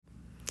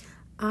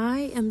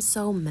I am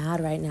so mad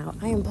right now.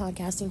 I am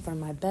podcasting from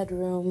my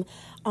bedroom,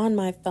 on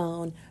my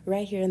phone,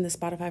 right here in the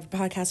Spotify for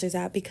Podcasters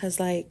app because,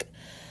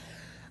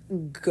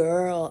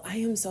 girl, I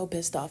am so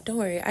pissed off. Don't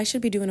worry, I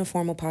should be doing a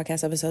formal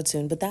podcast episode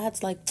soon, but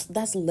that's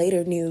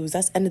later news.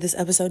 That's end of this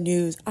episode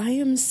news. I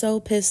am so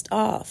pissed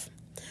off.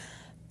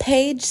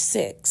 Page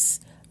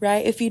 6,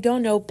 right? If you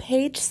don't know,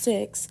 Page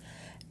 6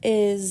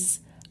 is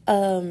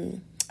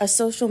a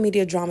social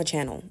media drama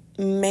channel,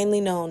 mainly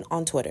known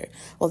on Twitter.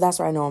 Well, that's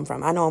where I know them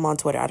from. I know them on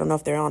Twitter. I don't know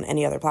if they're on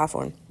any other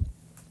platform.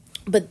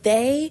 But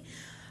they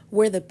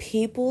were the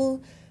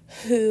people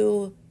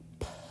who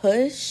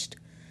pushed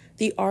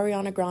the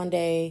Ariana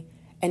Grande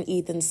and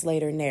Ethan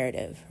Slater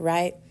narrative,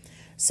 right?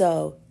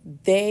 So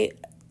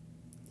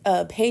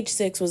Page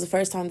 6 was the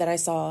first time that I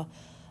saw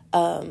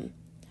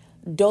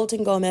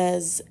Dalton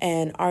Gomez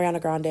and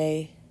Ariana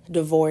Grande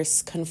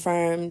divorce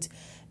confirmed.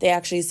 They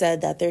actually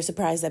said that they're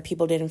surprised that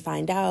people didn't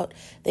find out.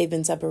 They've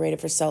been separated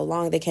for so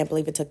long. They can't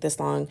believe it took this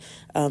long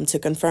to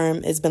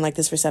confirm. It's been like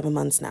this for 7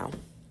 months now.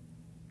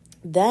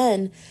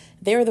 Then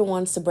they're the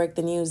ones to break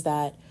the news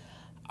that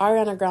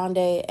Ariana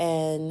Grande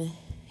and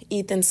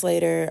Ethan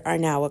Slater are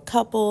now a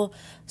couple.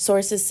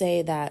 Sources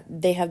say that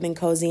they have been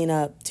cozying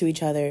up to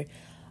each other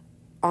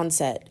on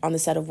the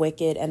set of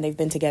Wicked, and they've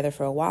been together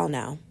for a while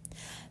now.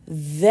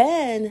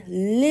 Then,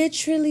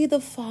 literally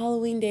the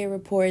following day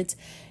reports,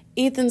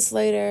 Ethan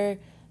Slater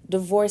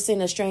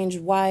divorcing a strange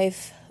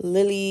wife,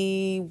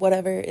 Lily,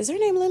 whatever. Is her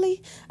name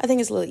Lily? I think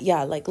it's Lily.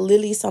 Yeah, like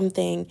Lily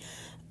something.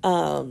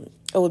 It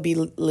would be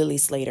Lily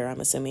Slater,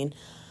 I'm assuming.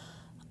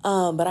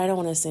 But I don't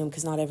want to assume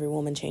because not every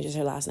woman changes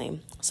her last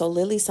name. So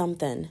Lily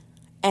something.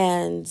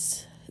 And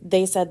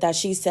they said that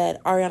she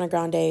said Ariana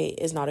Grande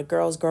is not a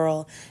girl's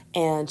girl.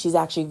 And she's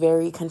actually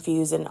very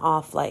confused and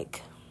off.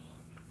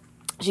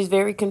 She's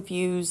very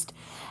confused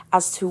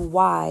as to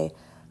why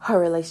her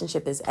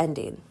relationship is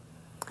ending.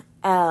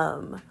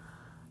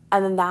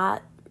 And then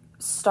that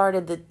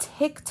started the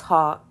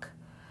TikTok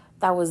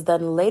that was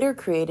then later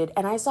created.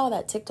 And I saw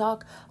that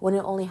TikTok when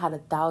it only had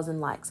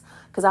 1,000 likes.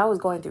 Because I was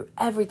going through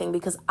everything.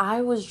 Because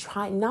I was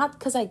trying, not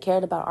because I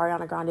cared about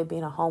Ariana Grande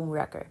being a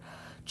homewrecker.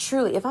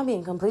 Truly, if I'm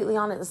being completely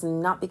honest, it's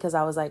not because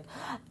I was like,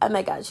 oh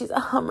my God, she's a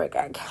homewrecker.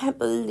 I can't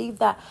believe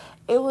that.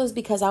 It was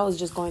because I was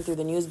just going through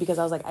the news. Because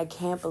I was like, I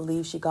can't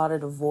believe she got a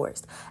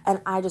divorce. And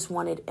I just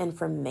wanted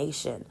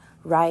information,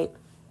 right?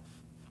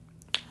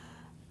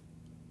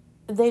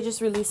 They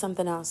just released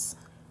something else.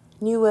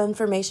 New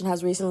information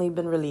has recently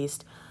been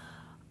released.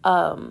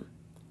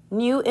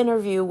 New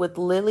interview with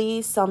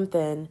Lily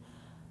something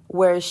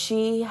where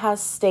she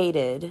has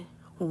stated,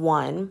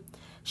 one,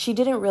 she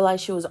didn't realize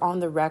she was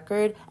on the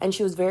record and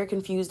she was very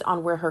confused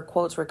on where her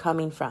quotes were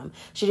coming from.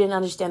 She didn't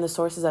understand the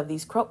sources of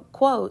these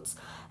quotes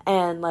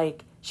and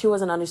she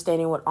wasn't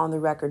understanding what on the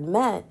record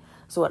meant.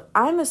 So what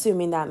I'm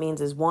assuming that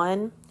means is,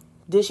 one,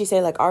 did she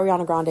say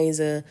Ariana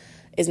Grande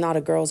is not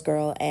a girl's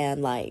girl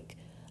and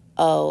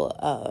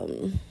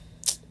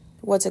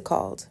what's it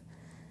called?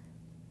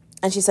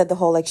 And she said the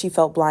whole, she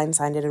felt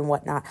blindsided and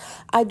whatnot.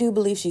 I do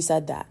believe she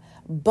said that.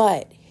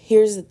 But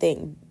here's the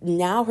thing.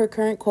 Now her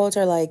current quotes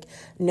are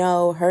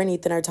no, her and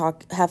Ethan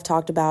have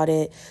talked about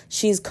it.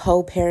 She's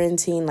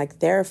co-parenting.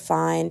 They're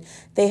fine.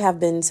 They have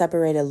been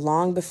separated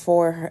long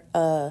before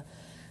her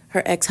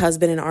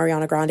ex-husband and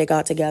Ariana Grande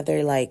got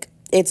together.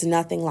 It's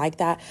nothing like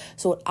that.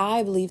 So what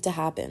I believe to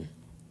happen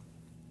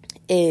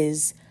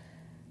is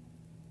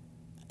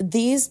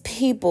these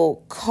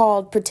people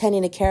called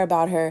pretending to care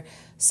about her,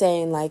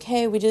 saying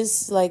hey, we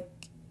just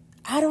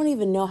I don't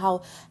even know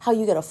how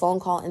you get a phone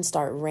call and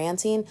start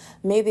ranting.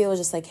 Maybe it was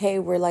just hey,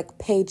 we're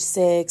Page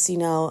 6,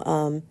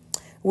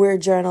 we're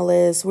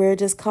journalists. We're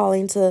just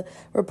calling to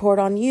report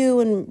on you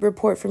and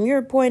report from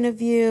your point of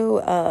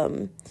view.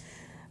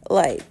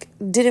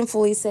 Didn't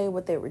fully say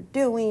what they were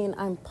doing.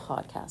 I'm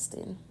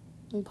podcasting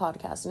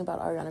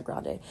about Ariana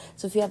Grande.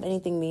 So if you have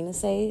anything mean to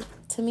say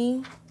to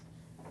me,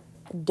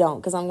 don't,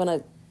 because I'm going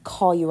to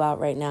call you out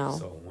right now.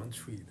 So one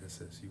tweet that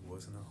says she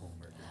wasn't a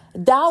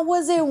homewrecker. That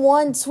wasn't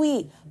one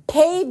tweet.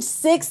 Page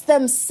 6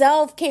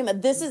 themselves came.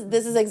 This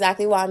is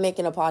exactly why I'm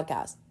making a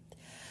podcast.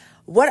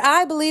 What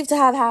I believe to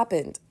have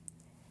happened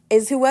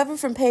is whoever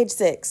from Page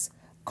 6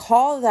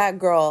 called that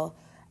girl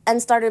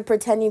and started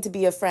pretending to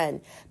be a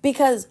friend,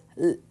 because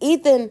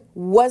Ethan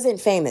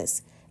wasn't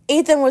famous.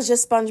 Ethan was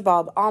just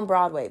SpongeBob on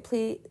Broadway.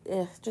 Please,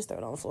 just throw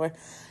it on the floor.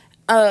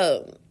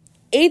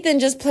 Ethan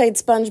just played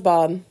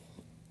SpongeBob.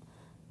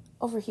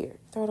 Over here.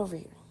 Throw it over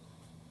here.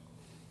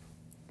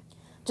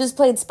 Just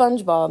played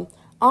SpongeBob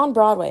on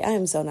Broadway. I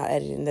am so not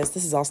editing this.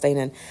 This is all staying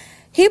in.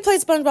 He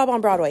played SpongeBob on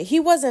Broadway. He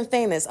wasn't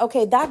famous.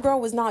 Okay, that girl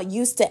was not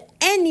used to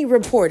any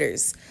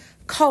reporters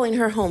calling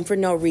her home for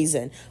no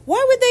reason.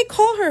 Why would they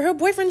call her? Her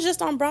boyfriend's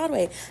just on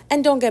Broadway.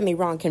 And don't get me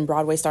wrong, can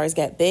Broadway stars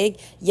get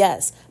big?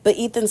 Yes. But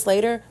Ethan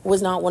Slater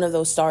was not one of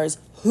those stars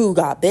who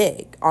got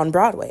big on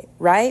Broadway,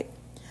 right?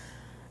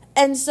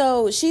 And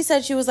so she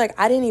said, she was I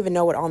didn't even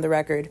know what on the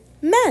record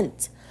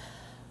meant.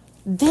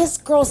 This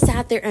girl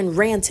sat there and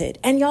ranted.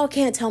 And y'all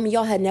can't tell me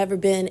y'all had never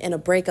been in a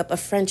breakup, a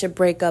friendship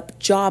breakup,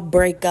 job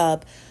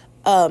breakup,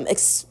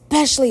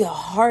 especially a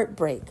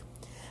heartbreak,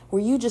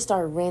 where you just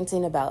start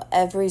ranting about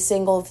every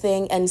single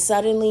thing. And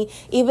suddenly,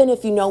 even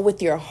if you know with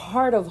your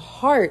heart of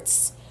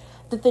hearts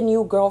that the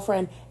new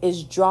girlfriend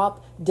is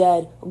drop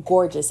dead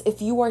gorgeous,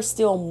 if you are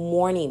still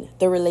mourning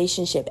the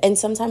relationship, and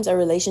sometimes a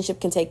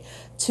relationship can take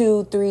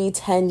 2, 3,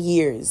 10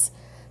 years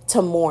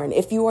to mourn.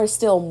 If you are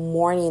still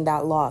mourning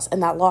that loss,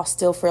 and that loss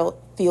still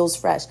feels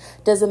fresh,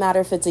 doesn't matter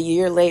if it's a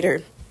year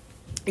later,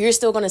 you're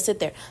still going to sit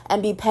there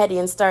and be petty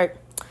and start,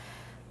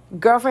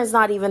 girlfriend's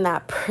not even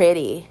that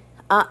pretty.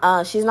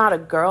 She's not a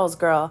girl's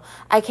girl.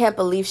 I can't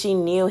believe she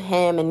knew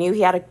him and knew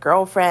he had a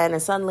girlfriend.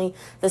 And suddenly,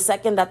 the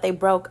second that we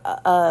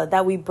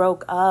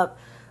broke up,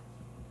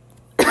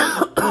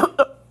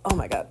 oh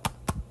my God.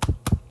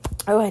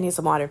 Oh, I need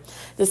some water.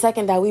 The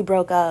second that we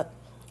broke up,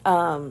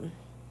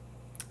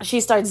 she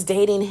starts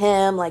dating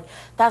him. Like,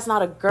 that's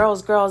not a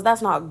girl's.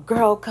 That's not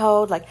girl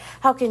code. Like,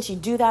 how can she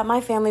do that?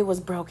 My family was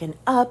broken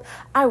up.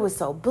 I was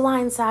so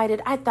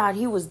blindsided. I thought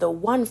he was the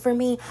one for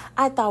me.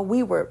 I thought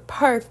we were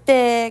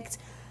perfect.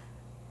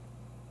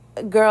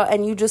 Girl,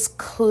 and you just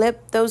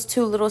clip those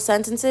 2 little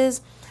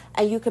sentences,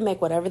 and you can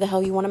make whatever the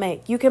hell you want to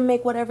make. You can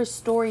make whatever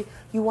story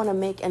you want to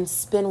make and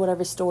spin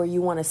whatever story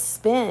you want to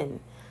spin.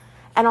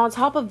 And on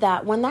top of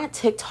that, when that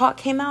TikTok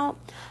came out,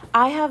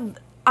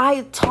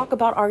 I talk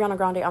about Ariana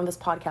Grande on this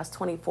podcast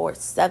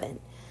 24/7.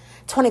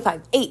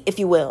 25/8, if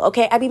you will.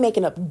 Okay, I be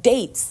making up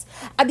dates.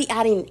 I be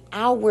adding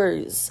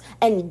hours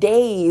and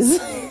days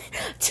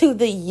to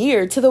the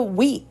year, to the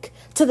week,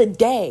 to the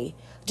day,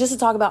 just to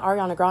talk about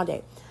Ariana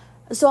Grande.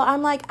 So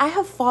I'm like, I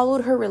have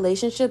followed her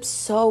relationship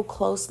so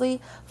closely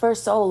for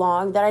so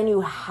long that I knew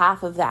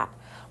half of that.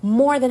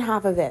 More than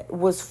half of it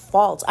was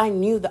false. I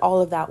knew that all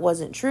of that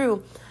wasn't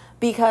true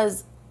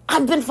because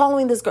I've been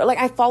following this girl. Like,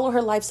 I follow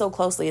her life so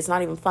closely. It's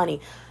not even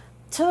funny.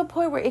 To the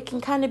point where it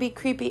can kind of be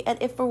creepy.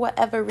 And if for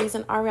whatever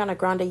reason, Ariana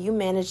Grande, you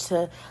managed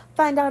to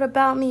find out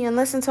about me and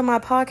listen to my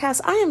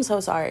podcast, I am so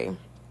sorry.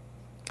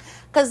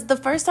 Because the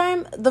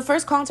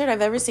first concert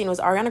I've ever seen was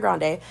Ariana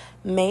Grande,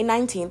 May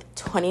 19th,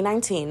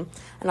 2019.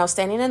 And I was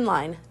standing in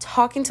line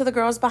talking to the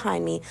girls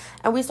behind me.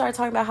 And we started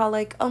talking about how,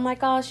 like, oh my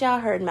gosh, yeah, I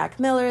heard Mac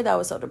Miller. That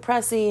was so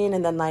depressing.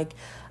 And then, like,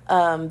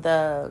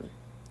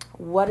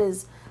 what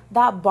is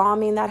that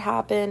bombing that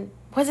happened?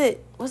 Was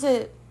it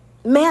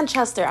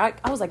Manchester?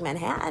 I was like,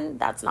 Manhattan?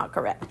 That's not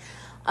correct.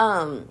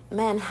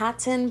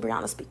 Manhattan,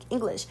 Brianna speak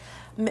English.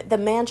 The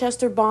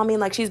Manchester bombing,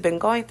 like, she's been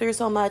going through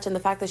so much, and the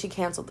fact that she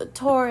canceled the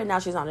tour and now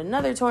she's on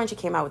another tour and she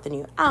came out with a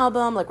new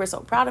album, like, we're so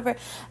proud of her. And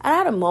I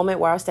had a moment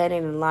where I was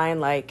standing in line,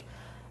 like,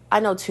 I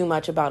know too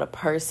much about a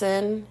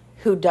person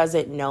who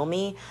doesn't know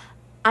me.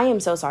 I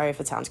am so sorry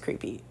if it sounds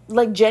creepy.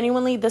 Like,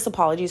 genuinely, this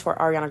apology is for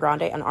Ariana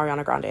Grande and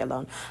Ariana Grande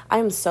alone. I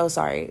am so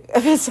sorry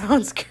if it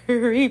sounds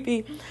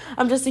creepy.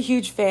 I'm just a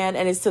huge fan,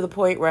 and it's to the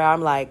point where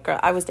I'm like, girl,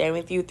 I was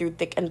standing with you through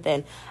thick and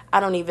thin. I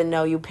don't even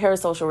know you.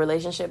 Parasocial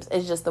relationships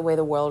is just the way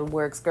the world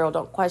works. Girl,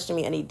 don't question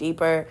me any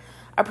deeper.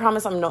 I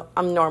promise I'm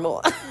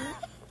normal.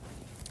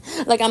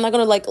 Like, I'm not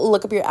going to, like,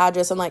 look up your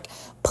address and, like,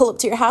 pull up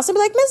to your house and be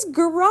like, Miss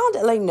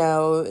Grande. Like,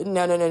 no.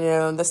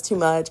 That's too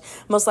much.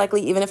 Most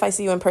likely, even if I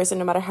see you in person,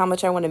 no matter how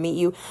much I want to meet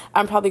you,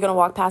 I'm probably going to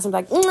walk past and be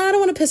like, I don't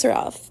want to piss her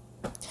off.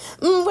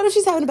 What if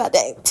she's having a bad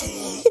day?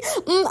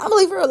 I'm going to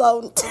leave her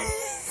alone.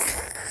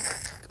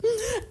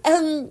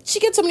 And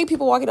she gets so many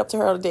people walking up to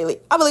her on a daily.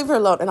 I'm going to leave her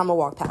alone and I'm going to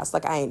walk past.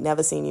 Like, I ain't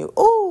never seen you.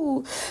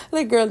 Ooh.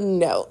 Like, girl,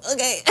 no.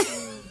 Okay.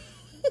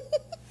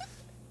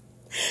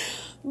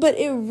 But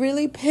it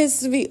really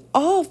pissed me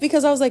off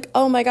because I was like,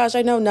 oh my gosh,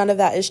 I know none of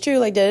that is true.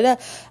 Like,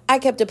 I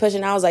kept it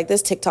pushing. I was like,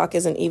 this TikTok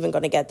isn't even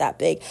going to get that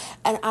big.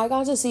 And I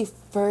got to see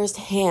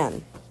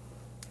firsthand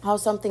how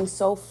something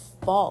so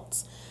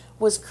false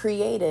was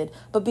created.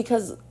 But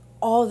because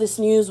all this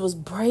news was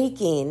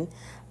breaking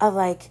of,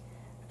 like,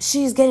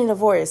 she's getting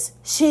divorced,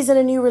 she's in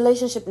a new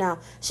relationship now,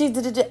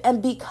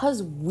 and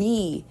because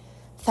we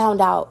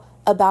found out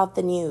about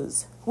the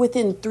news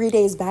within 3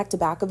 days back to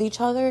back of each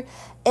other,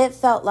 it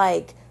felt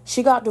like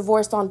she got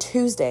divorced on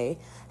Tuesday,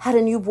 had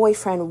a new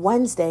boyfriend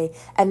Wednesday,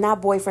 and that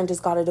boyfriend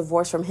just got a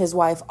divorce from his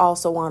wife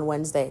also on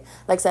Wednesday.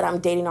 Like, said, I'm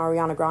dating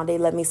Ariana Grande,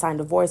 let me sign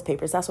divorce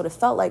papers. That's what it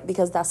felt like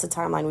because that's the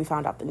timeline we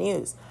found out the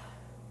news.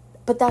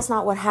 But that's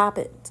not what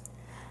happened.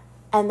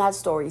 And that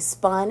story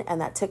spun, and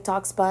that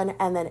TikTok spun,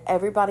 and then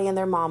everybody and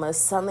their mamas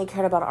suddenly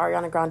cared about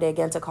Ariana Grande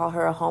again to call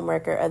her a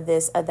homewrecker, a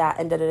this, a that,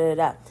 and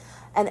da-da-da-da.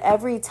 And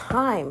every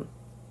time,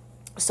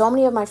 so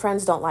many of my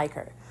friends don't like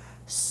her.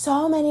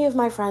 So many of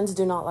my friends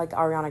do not like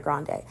Ariana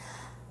Grande.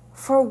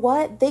 For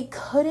what? They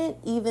couldn't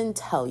even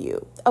tell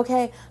you,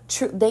 okay?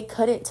 They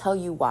couldn't tell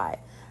you why.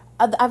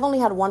 I've only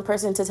had one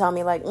person to tell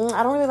me, like,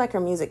 I don't really like her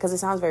music because it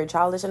sounds very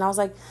childish. And I was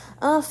like,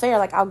 fair.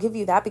 Like, I'll give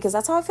you that because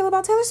that's how I feel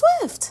about Taylor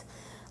Swift.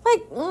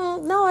 Like,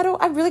 no, I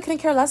don't. I really couldn't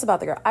care less about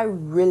the girl. I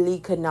really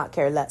could not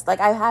care less. Like,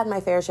 I've had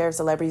my fair share of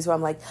celebrities who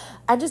I'm like,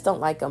 I just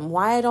don't like them.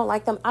 Why I don't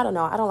like them? I don't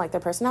know. I don't like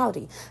their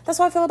personality. That's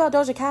how I feel about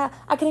Doja Cat.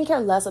 I couldn't care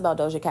less about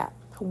Doja Cat.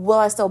 Will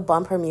I still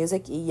bump her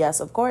music? Yes,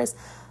 of course.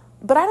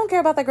 But I don't care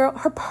about that girl.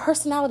 Her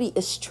personality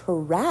is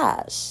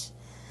trash.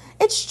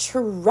 It's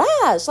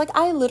trash. Like,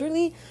 I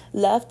literally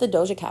left the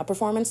Doja Cat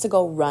performance to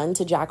go run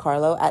to Jack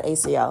Harlow at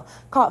ACL.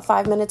 Caught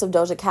 5 minutes of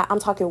Doja Cat. I'm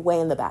talking way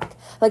in the back.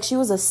 Like, she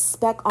was a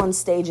speck on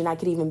stage, and I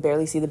could even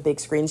barely see the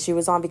big screen she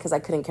was on because I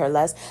couldn't care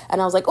less.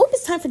 And I was like, oh,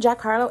 it's time for Jack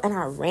Harlow. And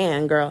I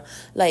ran, girl.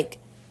 Like,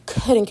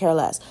 couldn't care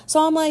less.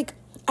 So I'm like,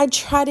 I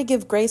try to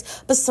give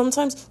grace, but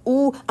sometimes,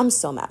 I'm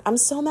so mad. I'm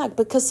so mad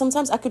because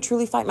sometimes I could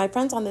truly fight my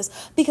friends on this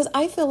because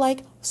I feel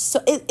like,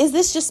 is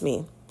this just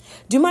me?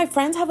 Do my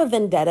friends have a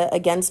vendetta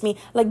against me?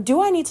 Like,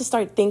 do I need to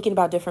start thinking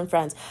about different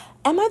friends?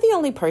 Am I the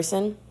only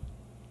person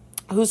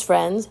whose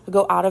friends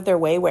go out of their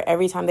way where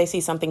every time they see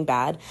something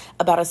bad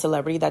about a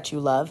celebrity that you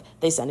love,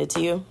 they send it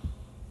to you?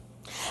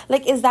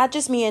 Like, is that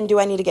just me, and do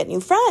I need to get new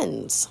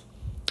friends?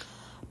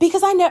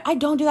 Because I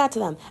don't do that to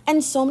them.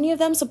 And so many of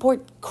them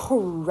support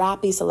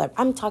crappy celebrities.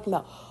 I'm talking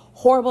about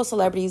horrible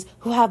celebrities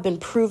who have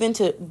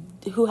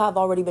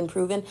already been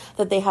proven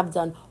that they have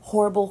done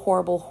horrible,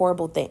 horrible,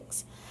 horrible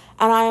things.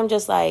 And I am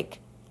just like,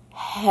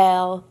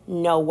 hell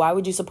no. Why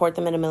would you support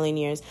them in a million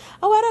years?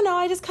 Oh, I don't know.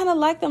 I just kind of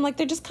like them. Like,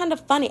 they're just kind of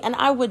funny. And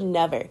I would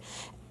never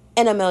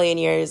in a million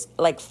years,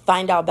 like,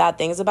 find out bad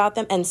things about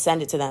them and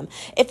send it to them.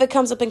 If it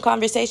comes up in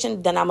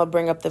conversation, then I'm going to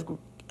bring up the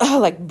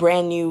like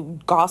brand new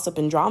gossip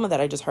and drama that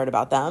I just heard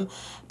about them.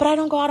 But I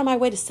don't go out of my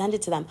way to send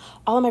it to them.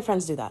 All of my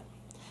friends do that.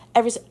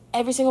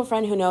 Every single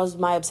friend who knows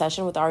my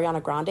obsession with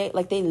Ariana Grande,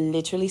 like, they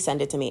literally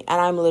send it to me.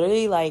 And I'm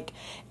literally like,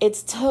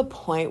 it's to a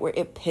point where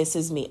it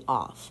pisses me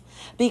off.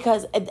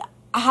 Because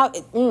how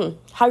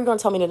are you going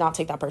to tell me to not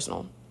take that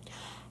personal?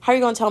 How are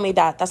you going to tell me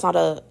that that's not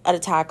an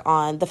attack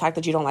on the fact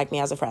that you don't like me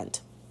as a friend?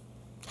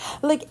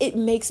 Like, it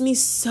makes me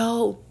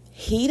so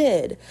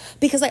heated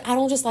because, like, I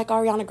don't just like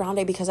Ariana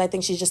Grande because I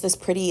think she's just this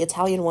pretty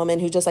Italian woman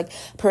who just, like,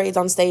 parades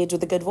on stage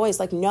with a good voice.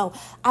 Like, no,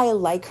 I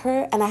like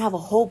her and I have a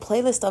whole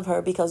playlist of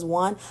her because,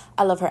 one,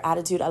 I love her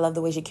attitude. I love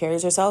the way she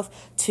carries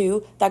herself.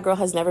 Two, that girl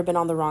has never been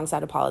on the wrong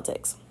side of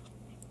politics.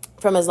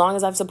 From as long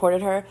as I've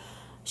supported her,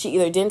 she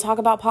either didn't talk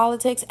about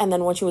politics, and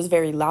then when she was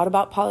very loud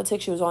about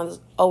politics, she was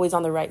always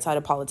on the right side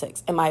of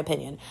politics, in my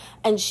opinion.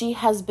 And she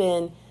has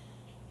been...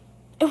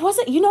 It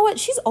wasn't, you know what?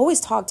 She's always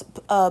talked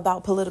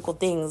about political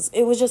things.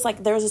 It was just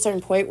like there was a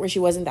certain point where she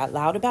wasn't that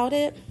loud about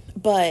it.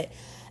 But,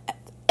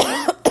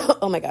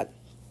 oh my God.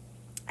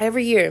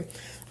 Every year,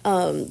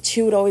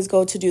 she would always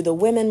go to do the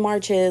women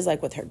marches,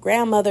 like with her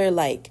grandmother,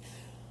 like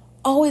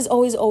always,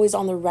 always, always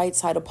on the right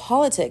side of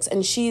politics.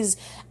 And she's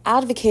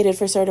advocated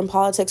for certain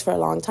politics for a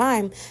long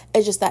time.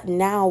 It's just that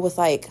now with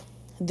like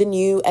the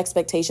new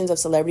expectations of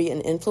celebrity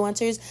and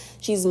influencers,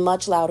 she's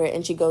much louder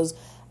and she goes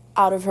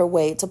out of her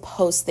way to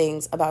post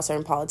things about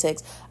certain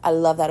politics. I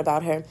love that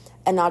about her.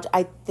 And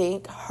I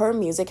think her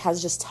music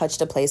has just touched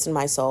a place in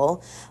my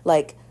soul.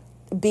 Like,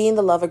 being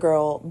the lover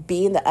girl,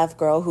 being the F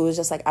girl who is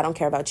just like, I don't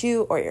care about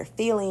you or your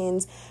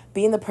feelings,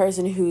 being the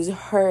person who's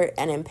hurt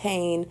and in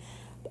pain,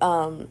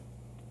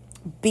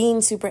 being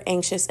super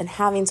anxious and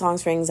having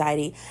songs for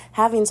anxiety,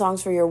 having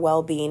songs for your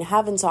well-being,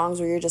 having songs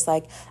where you're just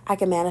like, I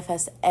can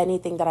manifest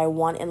anything that I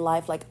want in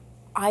life. Like,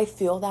 I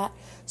feel that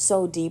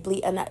so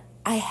deeply, and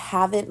I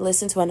haven't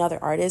listened to another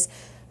artist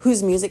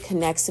whose music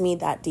connects to me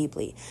that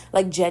deeply.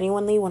 Like,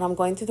 genuinely, when I'm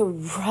going through the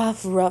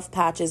rough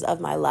patches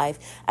of my life,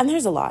 and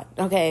there's a lot,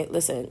 okay,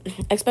 listen,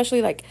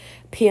 especially like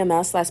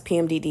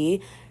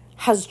PMS/PMDD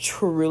has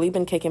truly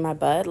been kicking my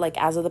butt, like,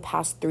 as of the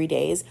past 3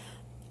 days.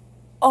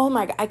 Oh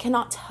my God, I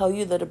cannot tell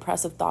you the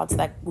depressive thoughts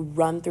that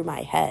run through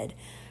my head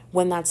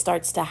when that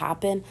starts to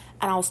happen.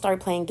 And I'll start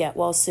playing Get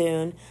Well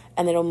Soon,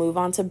 and it'll move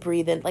on to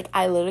Breathin'. Like,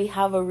 I literally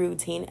have a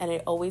routine, and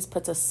it always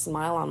puts a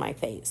smile on my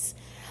face.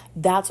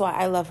 That's why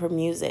I love her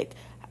music.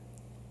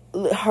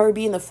 Her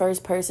being the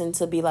first person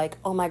to be like,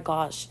 oh my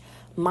gosh,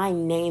 my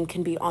name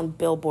can be on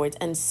billboards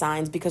and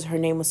signs because her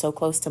name was so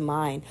close to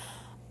mine.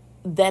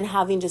 Then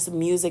having just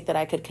music that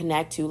I could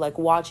connect to, like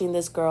watching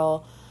this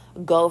girl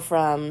go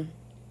from,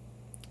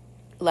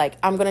 like,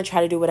 I'm going to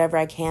try to do whatever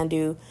I can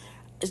do,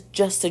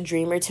 just a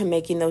dreamer, to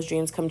making those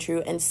dreams come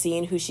true, and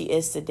seeing who she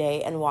is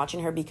today and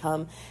watching her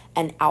become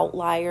an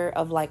outlier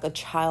of like a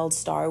child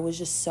star was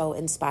just so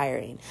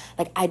inspiring.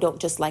 Like, I don't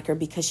just like her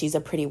because she's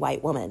a pretty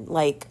white woman.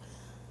 Like,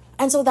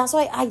 and so that's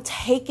why I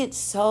take it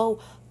so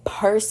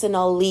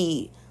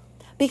personally,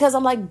 because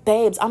I'm like,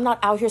 babes, I'm not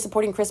out here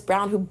supporting Chris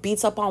Brown who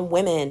beats up on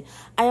women.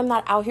 I am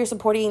not out here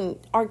supporting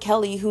R.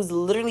 Kelly, who's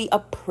literally a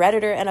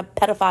predator and a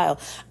pedophile.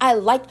 I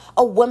liked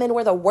a woman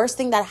where the worst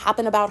thing that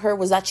happened about her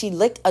was that she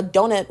licked a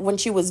donut when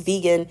she was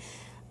vegan.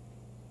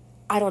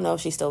 I don't know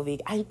if she's still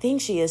vegan. I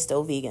think she is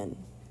still vegan.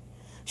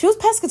 She was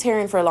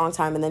pescatarian for a long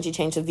time, and then she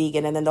changed to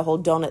vegan, and then the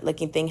whole donut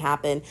licking thing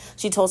happened.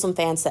 She told some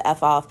fans to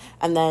F off,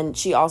 and then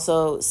she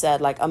also said,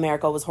 like,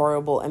 America was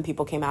horrible, and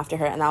people came after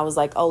her, and I was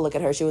like, oh, look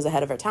at her. She was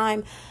ahead of her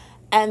time.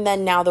 And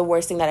then now the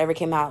worst thing that ever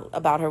came out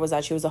about her was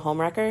that she was a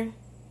homewrecker.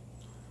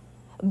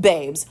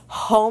 Babes,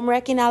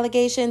 home-wrecking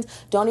allegations,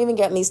 don't even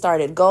get me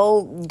started.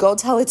 Go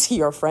tell it to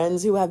your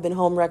friends who have been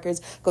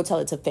homewreckers. Go tell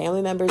it to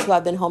family members who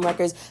have been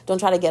homewreckers. Don't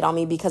try to get on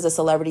me because a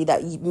celebrity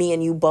that me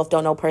and you both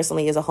don't know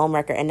personally is a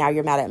homewrecker, and now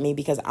you're mad at me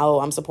because, oh,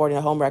 I'm supporting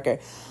a homewrecker.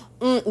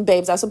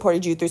 Babes, I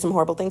supported you through some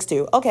horrible things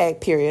too. Okay,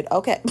 period.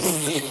 Okay.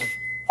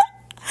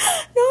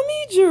 Not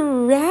me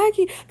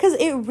dragging, because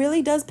it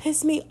really does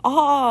piss me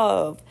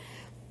off.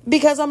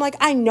 Because I'm like,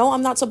 I know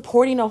I'm not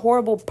supporting a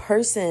horrible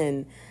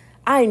person.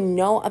 I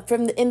know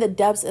in the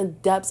depths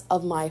and depths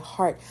of my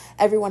heart,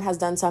 everyone has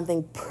done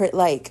something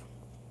like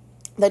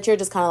that. You're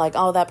just kind of like,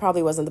 oh, that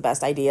probably wasn't the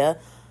best idea.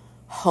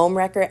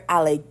 Homewrecker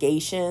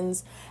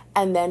allegations.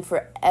 And then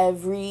for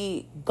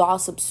every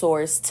gossip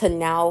source to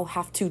now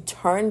have to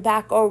turn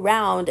back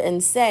around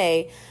and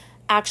say,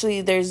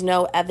 actually, there's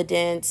no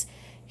evidence.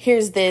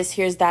 Here's this,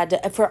 here's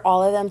that. For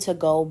all of them to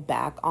go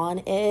back on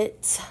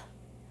it.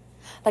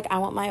 Like, I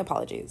want my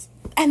apologies.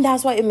 And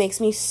that's why it makes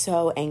me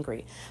so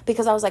angry.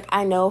 Because I was like,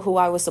 I know who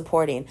I was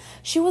supporting.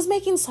 She was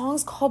making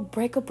songs called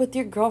Break Up With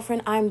Your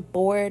Girlfriend, I'm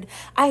Bored.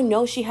 I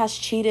know she has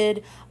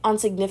cheated on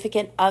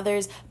significant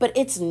others, but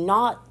it's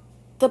not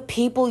the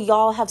people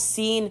y'all have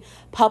seen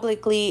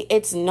publicly.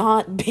 It's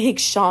not Big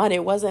Sean.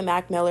 It wasn't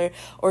Mac Miller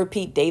or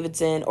Pete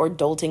Davidson or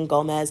Dalton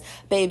Gomez.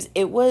 Babes,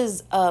 it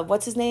was,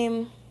 what's his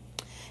name?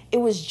 It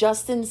was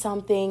Justin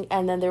something.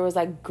 And then there was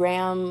like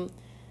Graham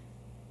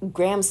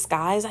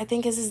Skies, I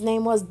think is his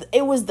name was.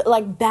 It was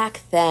like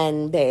back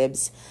then,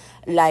 babes.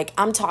 Like,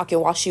 I'm talking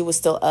while she was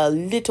still a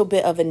little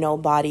bit of a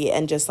nobody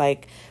and just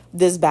like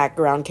this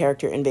background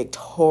character in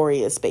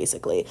Victorious,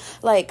 basically.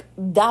 Like,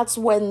 that's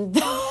when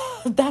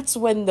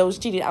those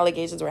cheating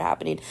allegations were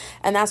happening.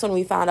 And that's when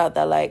we found out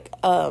that like,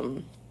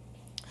 oh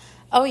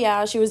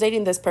yeah, she was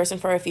dating this person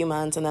for a few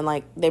months and then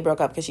like they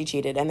broke up because she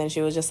cheated. And then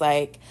she was just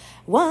like,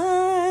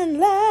 one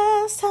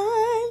last time,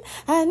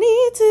 I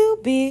need to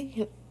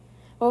be...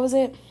 What was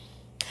it?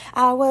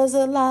 I was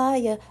a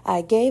liar.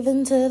 I gave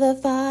into the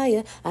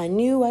fire. I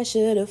knew I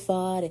should have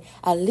fought it.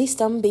 At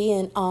least I'm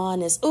being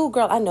honest. Ooh,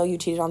 girl, I know you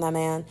cheated on that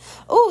man.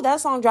 Ooh,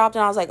 that song dropped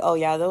and I was like, oh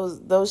yeah,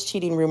 those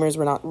cheating rumors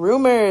were not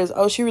rumors.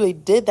 Oh, she really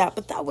did that.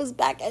 But that was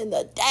back in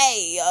the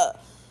day.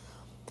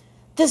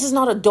 This is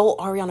not adult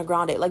Ariana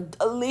Grande. Like,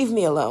 leave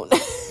me alone.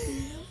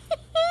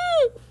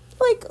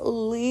 Like,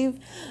 leave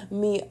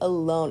me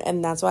alone.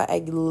 And that's why I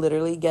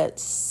literally get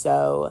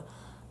so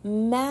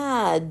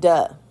mad.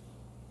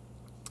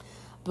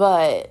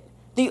 But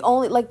the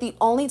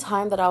only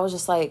time that I was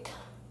just like,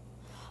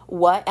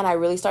 what? And I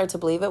really started to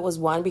believe it was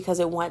one,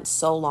 because it went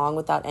so long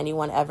without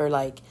anyone ever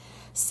like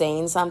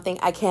saying something.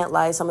 I can't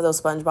lie, some of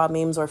those SpongeBob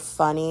memes were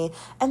funny.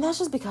 And that's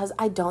just because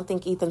I don't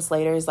think Ethan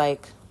Slater is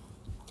like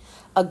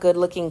a good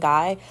looking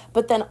guy.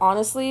 But then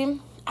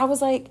honestly, I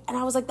was like,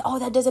 oh,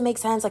 that doesn't make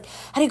sense. Like,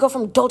 how do you go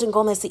from Dalton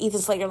Gomez to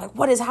Ethan Slater? Like,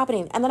 what is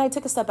happening? And then I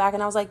took a step back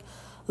and I was like,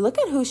 look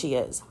at who she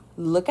is.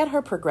 Look at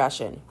her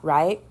progression,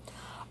 right?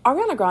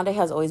 Ariana Grande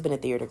has always been a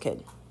theater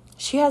kid.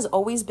 She has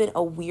always been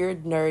a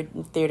weird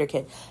nerd theater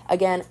kid.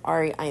 Again,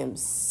 Ari, I am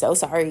so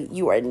sorry.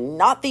 You are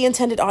not the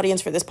intended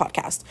audience for this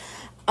podcast.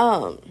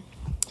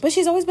 But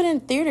she's always been a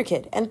theater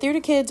kid. And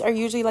theater kids are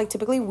usually like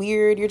typically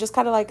weird. You're just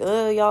kind of like,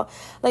 y'all.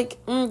 Like,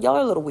 y'all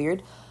are a little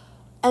weird.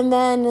 And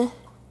then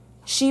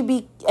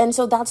and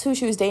so that's who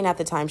she was dating at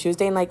the time. She was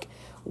dating like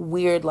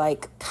weird,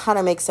 like kind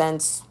of makes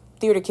sense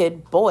theater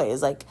kid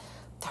boys. Like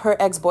her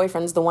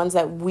ex-boyfriends, the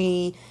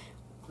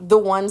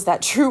ones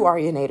that true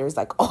Arianators,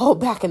 like all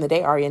back in the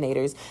day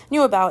Arianators,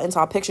 knew about and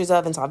saw pictures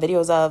of and saw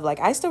videos of. Like,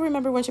 I still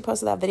remember when she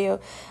posted that video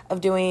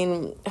of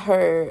doing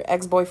her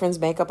ex-boyfriend's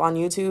makeup on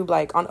YouTube,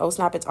 like on Oh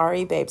Snap It's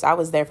Ari. Babes, I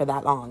was there for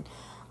that long.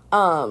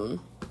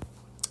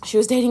 She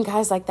was dating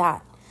guys like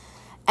that.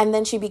 And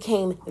then she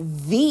became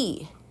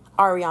the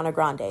Ariana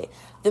Grande,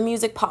 the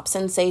music pop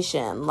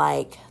sensation,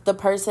 like the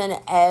person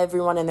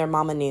everyone and their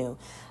mama knew,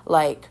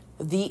 like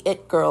the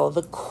it girl,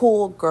 the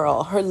cool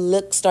girl. Her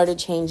look started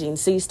changing.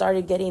 So you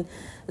started getting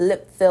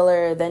lip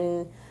filler.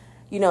 Then,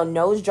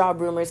 nose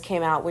job rumors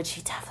came out, which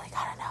she definitely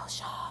got a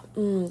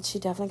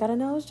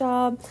nose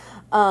job.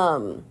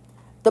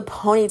 The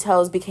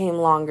ponytails became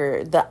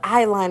longer. The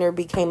eyeliner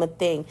became a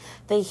thing.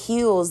 The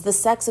heels, the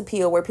sex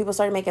appeal, where people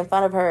started making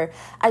fun of her.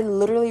 I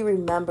literally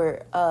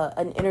remember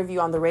an interview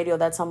on the radio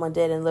that someone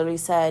did and literally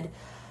said,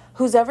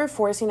 who's ever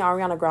forcing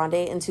Ariana Grande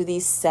into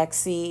these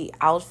sexy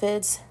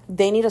outfits,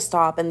 they need to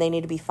stop and they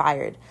need to be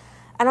fired.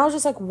 And I was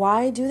just like,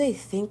 why do they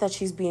think that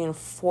she's being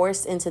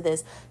forced into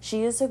this?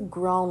 She is a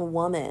grown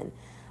woman.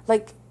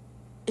 Like,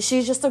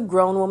 she's just a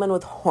grown woman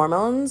with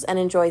hormones and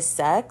enjoys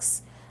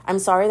sex. I'm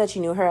sorry that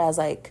you knew her as,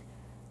 like,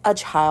 a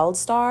child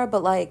star,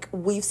 but, like,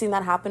 we've seen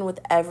that happen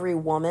with every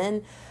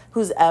woman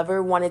who's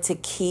ever wanted to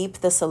keep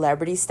the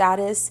celebrity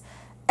status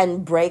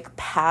and break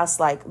past,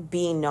 like,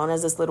 being known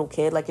as this little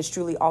kid. Like, it's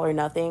truly all or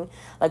nothing.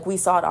 Like, we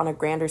saw it on a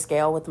grander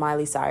scale with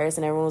Miley Cyrus,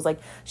 and everyone was like,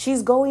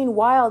 she's going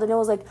wild. And it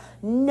was like,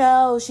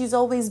 no, she's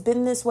always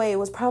been this way. It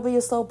was probably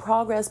a slow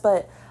progress,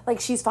 but, like,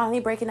 she's finally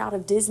breaking out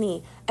of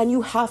Disney. And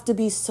you have to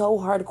be so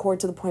hardcore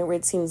to the point where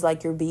it seems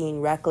like you're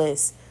being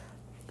reckless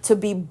to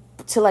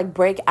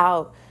break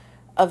out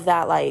of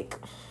that, like,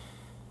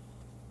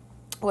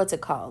 what's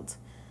it called?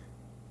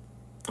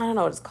 I don't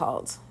know what it's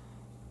called.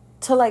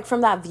 To, like, from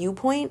that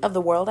viewpoint of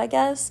the world, I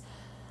guess.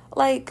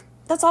 Like,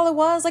 that's all it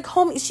was. Like,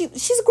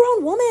 she's a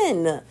grown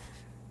woman.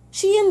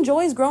 She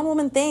enjoys grown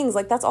woman things.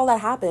 Like, that's all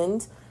that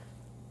happened.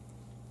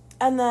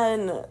 And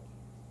then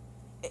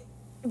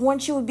when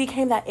she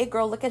became that it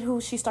girl, look at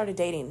who she started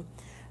dating.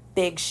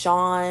 Big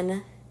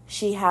Sean.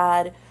 She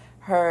had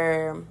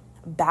her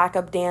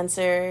backup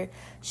dancer.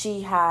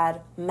 She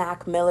had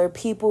Mac Miller.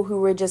 People who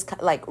were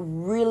just like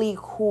really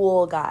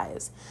cool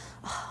guys.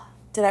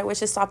 Did I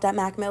wish it stopped at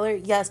Mac Miller?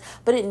 Yes,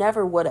 but it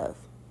never would have.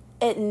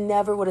 It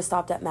never would have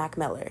stopped at Mac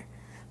Miller.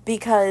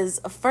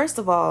 Because, first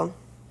of all,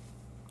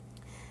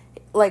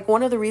 like,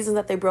 one of the reasons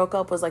that they broke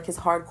up was, like, his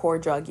hardcore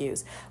drug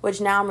use.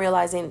 Which now I'm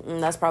realizing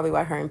that's probably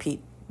why her and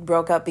Pete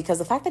broke up. Because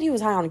the fact that he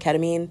was high on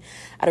ketamine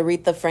at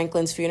Aretha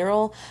Franklin's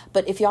funeral.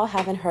 But if y'all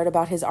haven't heard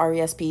about his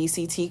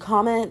RESPECT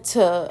comment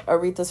to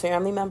Aretha's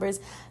family members,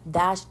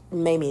 that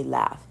made me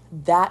laugh.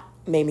 That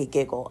made me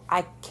giggle.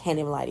 I can't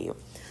even lie to you.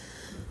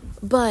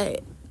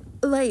 But,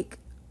 like,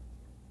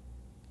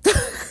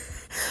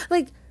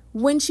 like,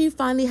 when she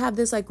finally had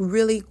this, like,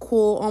 really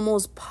cool,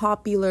 almost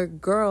popular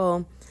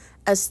girl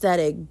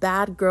aesthetic,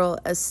 bad girl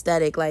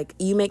aesthetic, like,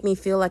 you make me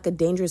feel like a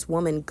dangerous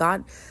woman.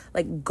 God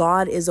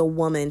is a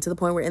woman, to the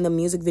point where in the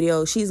music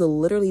video, she's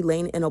literally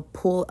laying in a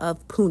pool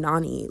of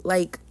punani.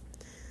 Like,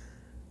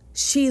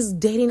 she's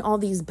dating all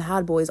these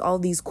bad boys, all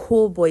these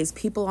cool boys,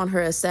 people on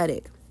her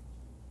aesthetic.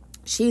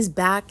 She's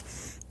back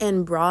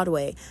in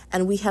Broadway,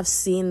 and we have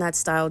seen that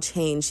style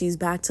change. She's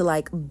back to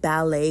like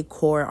ballet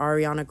core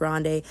Ariana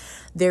Grande,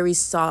 very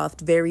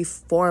soft, very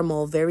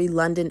formal, very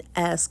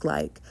London-esque.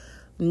 Like,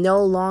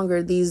 no longer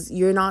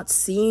you're not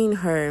seeing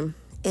her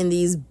in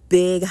these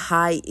big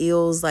high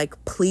heels,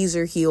 like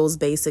pleaser heels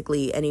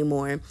basically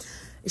anymore.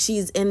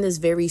 She's in this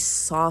very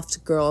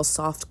soft girl,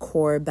 soft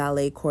core,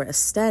 ballet core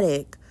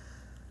aesthetic.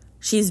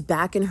 She's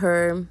back in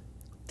her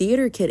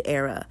theater kid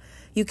era.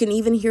 You can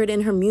even hear it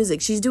in her music.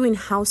 She's doing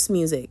house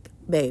music,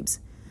 babes.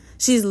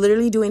 She's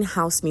literally doing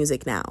house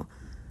music now.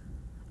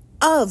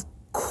 Of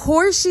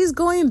course she's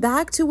going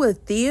back to a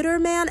theater,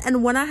 man.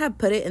 And when I have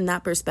put it in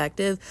that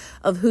perspective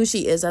of who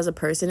she is as a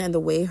person and the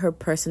way her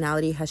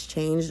personality has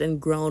changed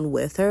and grown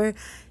with her,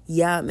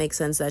 yeah, it makes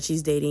sense that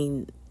she's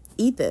dating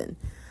Ethan.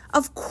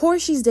 Of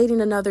course she's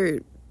dating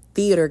another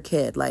theater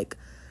kid. Like,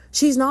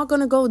 she's not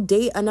going to go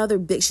date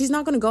she's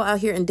not going to go out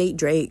here and date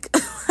Drake.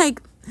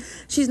 Like,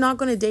 she's not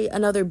going to date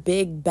another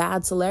big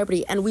bad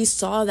celebrity. And we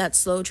saw that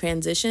slow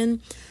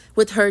transition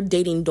with her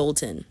dating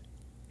Dalton.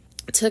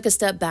 Took a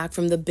step back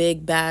from the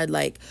big bad,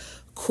 like,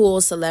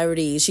 cool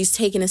celebrities. She's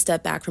taken a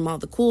step back from all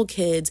the cool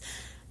kids.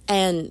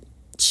 And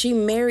she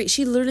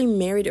literally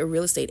married a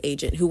real estate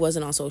agent who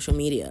wasn't on social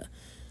media.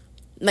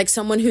 Like,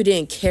 someone who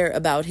didn't care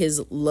about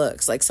his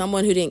looks. Like,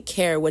 someone who didn't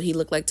care what he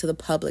looked like to the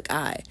public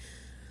eye.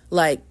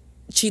 Like,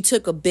 she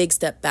took a big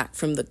step back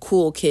from the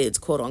cool kids,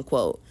 quote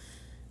unquote.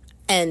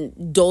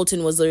 And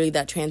Dalton was literally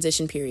that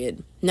transition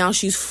period. Now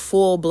she's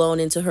full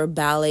blown into her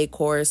ballet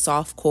core,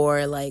 soft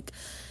core, like,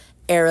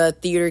 era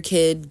theater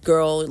kid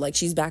girl. Like,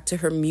 she's back to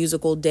her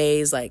musical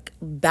days, like,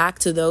 back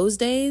to those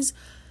days.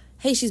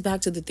 Hey, she's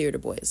back to the theater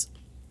boys.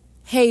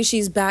 Hey,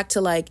 she's back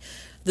to, like,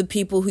 the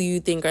people who you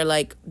think are,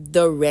 like,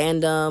 the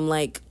random,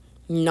 like,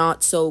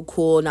 not so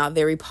cool, not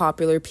very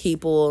popular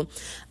people.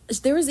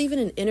 There was even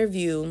an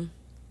interview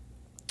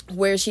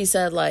where she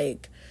said,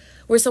 like,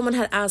 where someone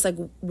had asked, like,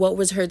 what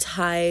was her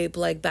type,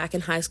 like, back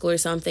in high school or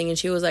something. And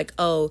she was like,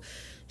 oh,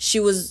 she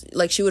was,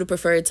 like, she would have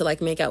preferred to, like,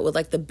 make out with,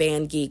 like, the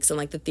band geeks and,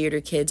 like, the theater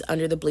kids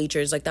under the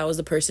bleachers. Like, that was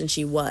the person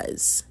she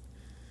was.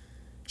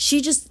 She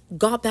just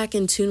got back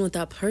in tune with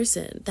that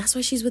person. That's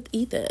why she's with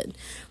Ethan.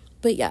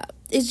 But, yeah,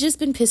 it's just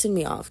been pissing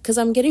me off because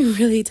I'm getting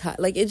really tired.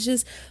 Like, it's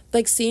just,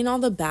 like, seeing all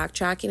the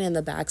backtracking and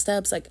the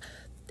backsteps, like,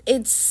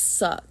 it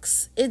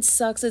sucks. It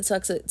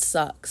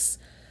sucks.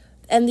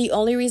 And the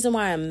only reason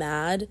why I'm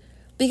mad,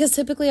 because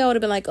typically I would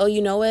have been like, oh,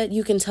 you know what?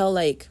 You can tell,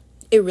 like,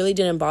 it really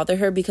didn't bother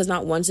her because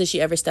not once did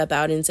she ever step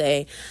out and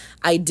say,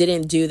 I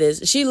didn't do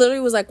this. She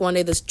literally was like, one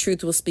day this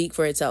truth will speak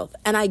for itself.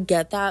 And I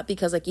get that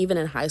because, like, even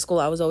in high school,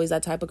 I was always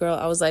that type of girl.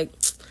 I was like,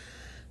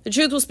 the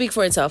truth will speak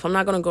for itself. I'm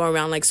not going to go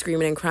around, like,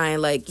 screaming and crying.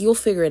 Like, you'll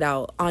figure it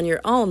out on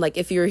your own. Like,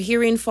 if you're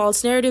hearing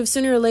false narratives,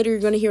 sooner or later, you're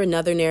going to hear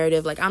another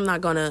narrative. Like, I'm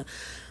not going to,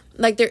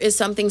 like, there is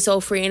something so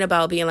freeing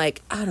about being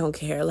like, I don't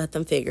care. Let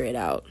them figure it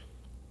out.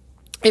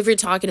 If you're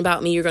talking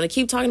about me, you're going to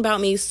keep talking about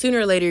me.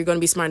 Sooner or later, you're going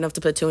to be smart enough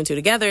to put two and two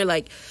together.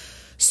 Like,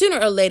 sooner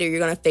or later, you're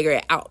going to figure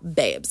it out,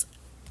 babes.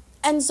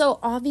 And so,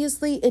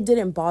 obviously, it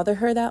didn't bother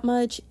her that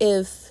much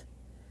if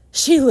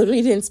she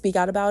literally didn't speak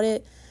out about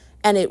it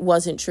and it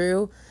wasn't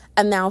true.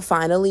 And now,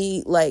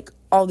 finally, like,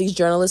 all these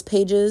journalist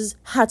pages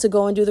had to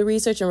go and do the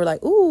research and were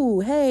like,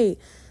 ooh, hey,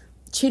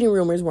 cheating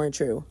rumors weren't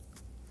true.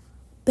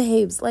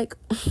 Babes, like...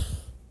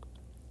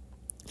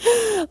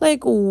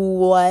 like,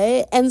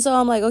 what? And so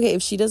I'm like, okay,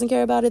 if she doesn't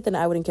care about it, then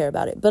I wouldn't care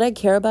about it. But I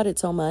care about it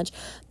so much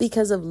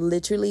because of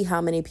literally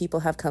how many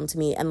people have come to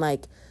me and,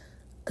 like,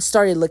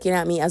 started looking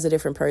at me as a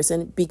different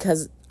person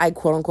because I,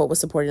 quote unquote, was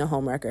supporting a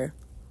homewrecker.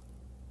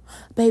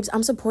 Babes,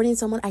 I'm supporting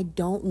someone I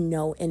don't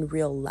know in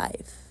real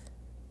life.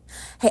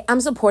 Hey,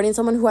 I'm supporting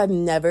someone who I've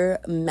never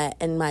met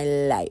in my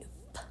life.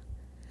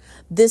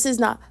 This is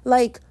not,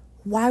 like,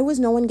 why was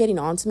no one getting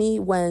on to me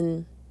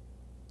when,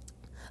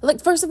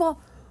 like, first of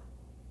all,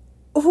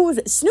 who is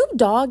it? Snoop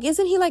Dogg,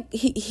 isn't he like,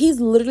 he's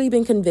literally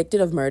been convicted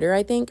of murder,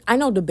 I think. I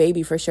know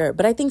DaBaby for sure,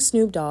 but I think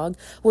Snoop Dogg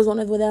was one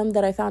of them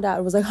that I found out.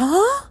 It was like,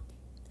 huh?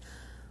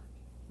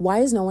 Why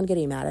is no one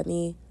getting mad at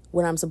me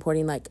when I'm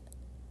supporting like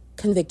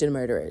convicted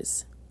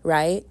murderers,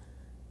 right?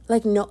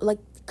 Like, no, like,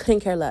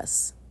 couldn't care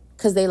less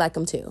because they like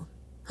them too.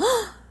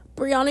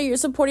 Brianna, you're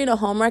supporting a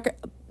homewrecker?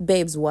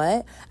 Babes,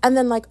 what? And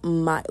then like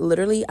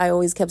literally I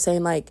always kept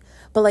saying like,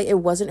 but like it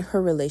wasn't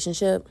her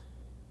relationship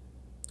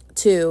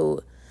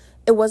to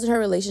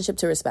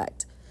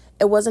respect.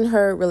 It wasn't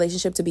her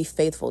relationship to be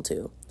faithful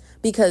to,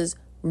 because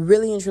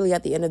really and truly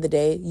at the end of the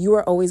day, you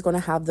are always going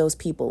to have those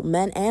people,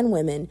 men and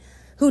women,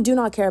 who do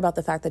not care about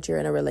the fact that you're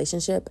in a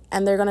relationship,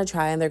 and they're going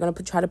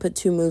to try to put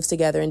two moves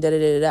together and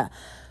da-da-da-da-da,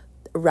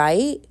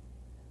 right?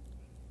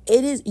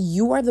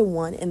 You are the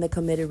one in the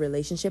committed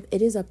relationship.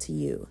 It is up to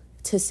you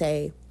to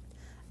say,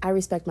 I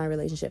respect my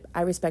relationship.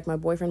 I respect my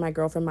boyfriend, my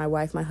girlfriend, my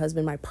wife, my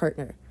husband, my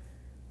partner.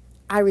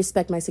 I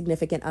respect my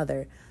significant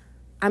other.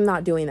 I'm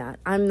not doing that.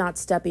 I'm not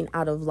stepping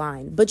out of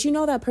line. But you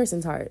know that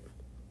person's heart.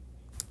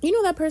 You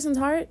know that person's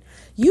heart.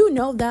 You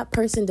know that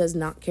person does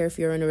not care if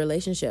you're in a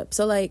relationship.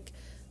 So like,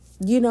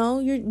 you know,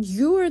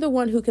 you're the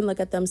one who can look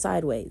at them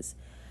sideways.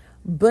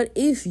 But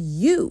if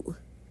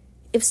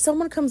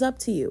someone comes up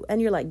to you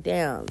and you're like,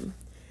 damn,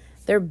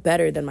 they're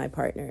better than my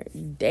partner.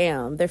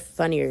 Damn, they're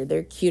funnier.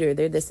 They're cuter.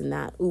 They're this and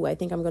that. Ooh, I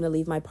think I'm going to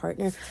leave my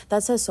partner.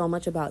 That says so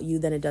much about you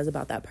than it does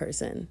about that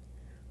person.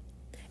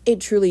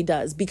 It truly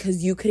does,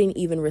 because you couldn't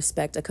even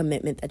respect a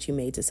commitment that you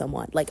made to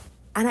someone. Like,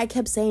 and I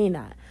kept saying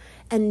that.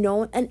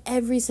 And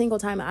every single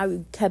time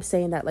I kept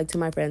saying that, like, to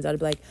my friends, I'd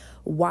be like,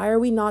 why are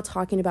we not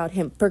talking about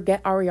him?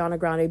 Forget Ariana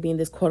Grande being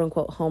this quote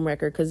unquote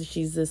homewrecker because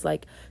she's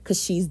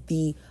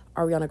the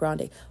Ariana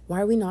Grande.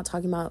 Why are we not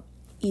talking about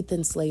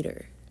Ethan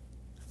Slater?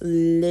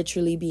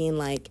 Literally being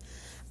like,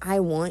 I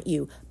want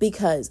you.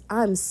 Because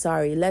I'm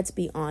sorry, let's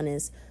be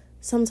honest.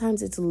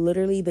 Sometimes it's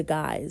literally the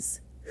guys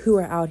who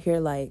are out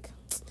here like,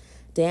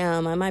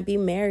 damn, I might be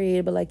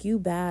married, but like, you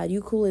bad,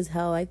 you cool as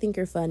hell, I think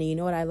you're funny, you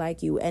know what, I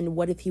like you. And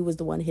what if he was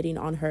the one hitting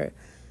on her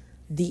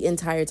the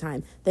entire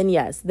time? Then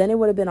yes, then it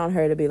would have been on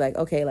her to be like,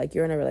 okay, like,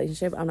 you're in a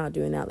relationship, I'm not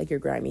doing that, like, you're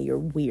grimy, you're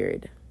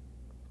weird.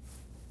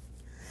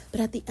 But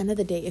at the end of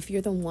the day, if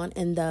you're the one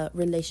in the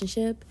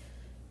relationship,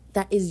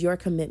 that is your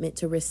commitment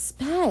to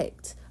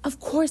respect. Of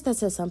course that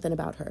says something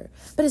about her,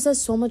 but it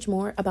says so much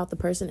more about the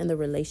person in the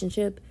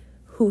relationship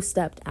who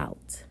stepped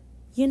out,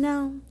 you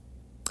know?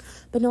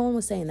 But no one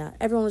was saying that.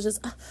 Everyone was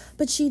just,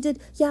 but she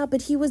did. Yeah,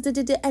 but he was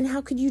and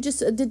how could you just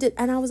did it?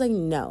 And I was like,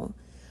 no,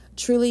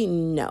 truly,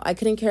 no. I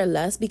couldn't care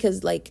less,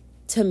 because like,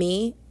 to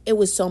me, it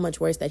was so much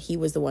worse that he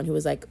was the one who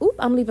was like, oop,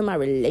 I'm leaving my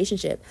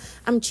relationship.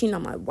 I'm cheating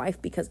on my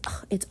wife because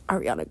it's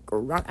Ariana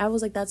Grande. I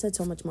was like, that said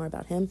so much more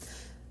about him.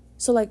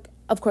 So like,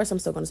 of course I'm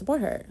still going to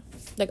support her.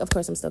 Like, of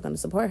course I'm still going to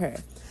support her.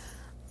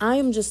 I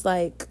am just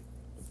like,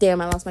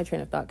 damn, I lost my train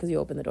of thought because you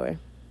opened the door.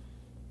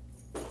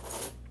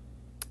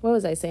 What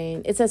was I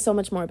saying? It says so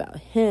much more about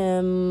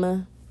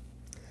him.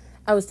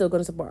 I was still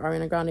going to support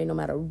Ariana Grande no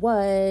matter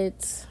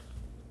what.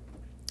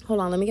 Hold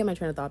on, let me get my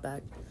train of thought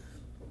back.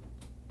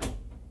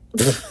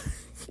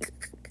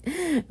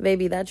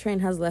 Baby, that train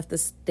has left the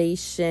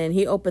station.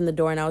 He opened the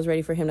door and I was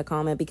ready for him to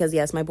comment because,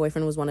 yes, my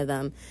boyfriend was one of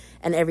them.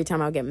 And every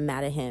time I would get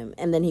mad at him.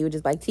 And then he would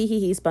just be like,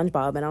 tee-hee-hee,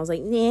 SpongeBob. And I was like,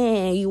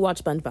 yeah, you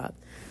watch SpongeBob.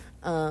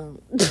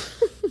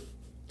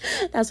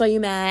 That's why you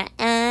mad.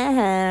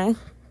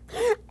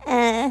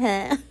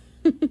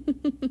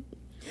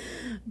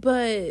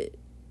 But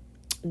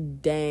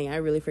dang, I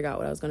really forgot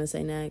what I was going to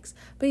say next.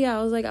 But yeah,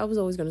 I was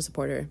always going to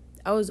support her.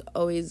 I was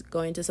always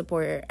going to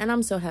support her. And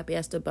I'm so happy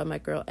I stood by my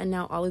girl. And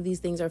now all of these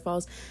things are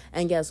false.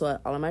 And guess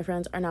what? All of my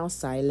friends are now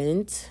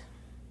silent.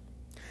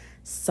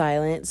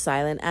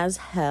 Silent as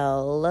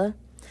hell.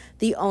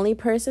 The only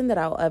person that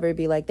I'll ever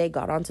be like, they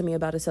got onto me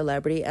about a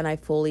celebrity and I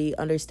fully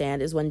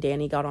understand, is when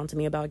Danny got onto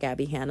me about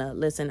Gabby Hanna.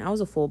 Listen, I was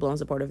a full-blown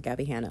supporter of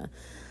Gabby Hanna.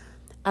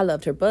 I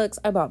loved her books.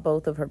 I bought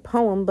both of her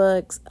poem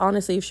books.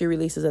 Honestly, if she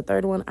releases a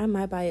third one, I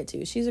might buy it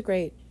too. She's a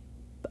great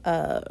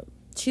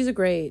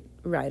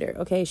writer,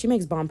 okay? She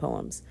makes bomb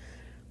poems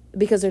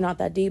because they're not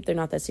that deep. They're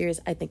not that serious.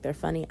 I think they're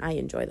funny. I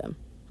enjoy them.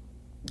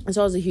 And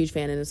so I was a huge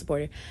fan and a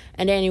supporter.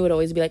 And Danny would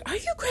always be like, are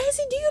you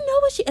crazy? Do you know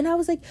what she... And I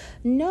was like,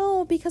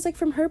 no, because like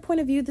from her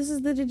point of view, this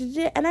is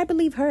the... And I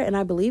believe her. And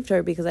I believed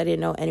her because I didn't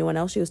know anyone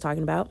else she was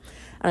talking about.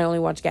 And I only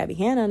watched Gabby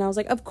Hanna. And I was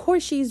like, of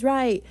course she's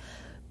right.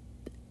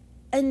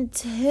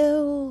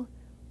 Until...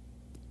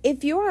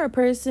 If you are a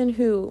person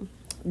who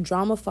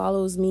drama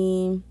follows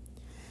me,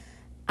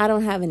 I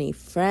don't have any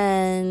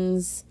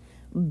friends,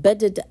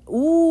 but...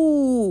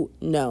 Ooh,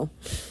 no.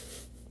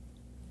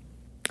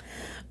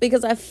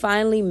 Because I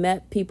finally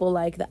met people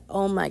like that.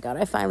 Oh my God,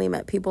 I finally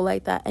met people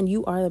like that. And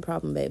you are the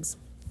problem, babes.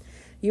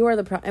 You are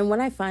the problem. And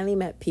when I finally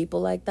met people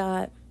like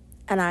that,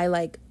 and I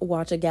like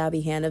watch a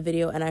Gabby Hanna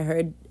video and I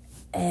heard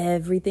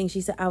everything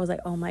she said, I was like,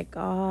 oh my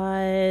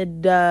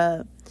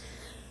God,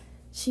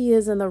 she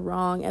is in the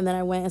wrong. And then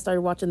I went and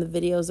started watching the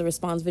videos, the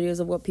response videos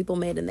of what people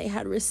made, and they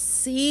had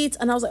receipts.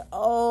 And I was like,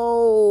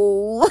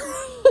 oh.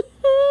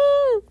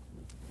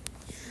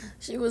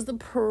 She was the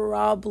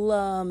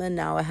problem. And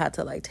now I had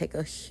to, like, take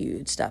a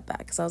huge step back.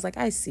 Because I was like,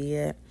 I see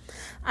it.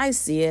 I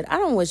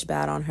don't wish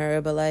bad on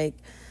her. But, like,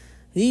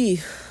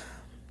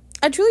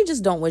 I truly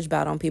just don't wish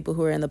bad on people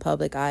who are in the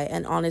public eye.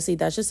 And honestly,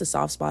 that's just a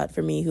soft spot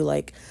for me who,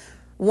 like,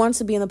 wants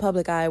to be in the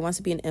public eye, wants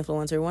to be an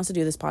influencer, wants to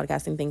do this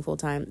podcasting thing full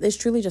time. It's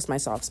truly just my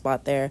soft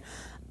spot there.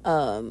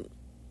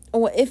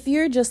 If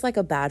you're just, like,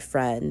 a bad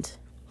friend,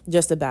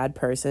 just a bad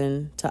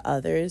person to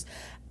others,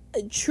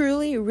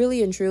 truly,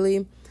 really and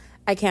truly,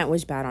 I can't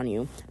wish bad on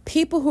you.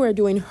 People who are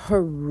doing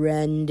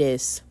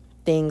horrendous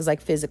things,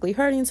 like physically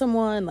hurting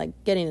someone, like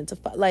getting into,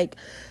 like,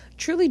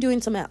 truly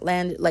doing some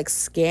outlandish, like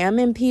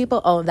scamming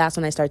people, oh, that's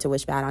when I start to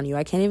wish bad on you.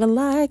 I can't even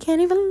lie.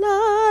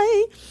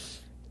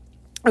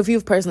 If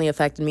you've personally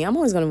affected me, I'm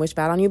always going to wish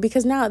bad on you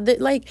because now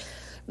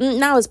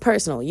it's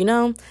personal, you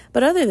know?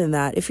 But other than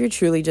that, if you're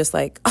truly just,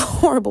 like, a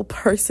horrible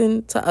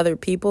person to other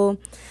people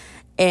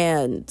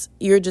and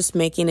you're just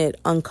making it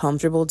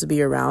uncomfortable to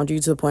be around you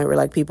to the point where,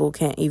 like, people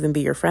can't even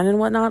be your friend and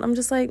whatnot, I'm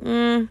just like,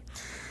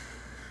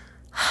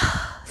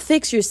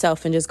 fix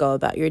yourself and just go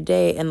about your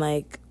day. And,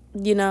 like,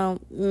 you know,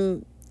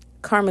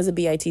 karma's a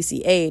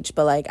bitch,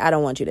 but, like, I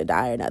don't want you to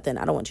die or nothing.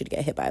 I don't want you to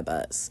get hit by a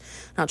bus.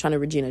 I'm not trying to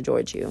Regina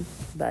George you,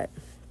 but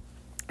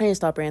I need to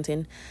stop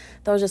ranting.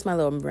 That was just my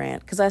little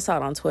rant because I saw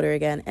it on Twitter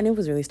again and it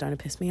was really starting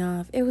to piss me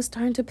off.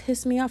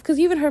 Because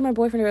you even heard my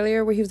boyfriend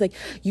earlier where he was like,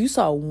 you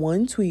saw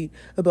one tweet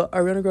about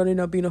Ariana Grande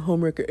not being a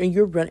homewrecker and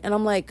you're running. And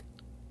I'm like,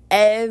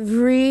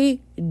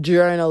 every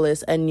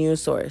journalist and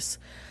news source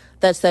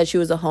that said she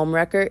was a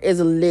homewrecker is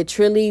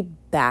literally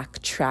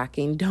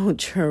backtracking. Don't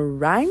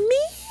try me.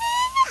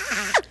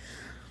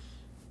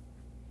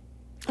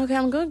 Okay,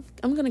 I'm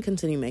gonna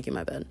continue making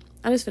my bed.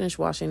 I just finished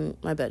washing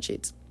my bed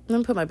sheets. I'm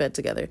gonna put my bed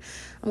together.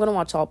 I'm gonna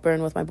watch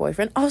Saltburn with my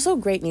boyfriend. Also,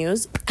 great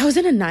news. I was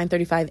in a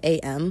 9:35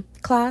 a.m.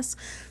 class,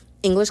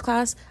 English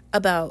class,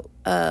 about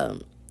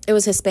it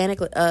was Hispanic.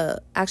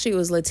 Actually, it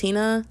was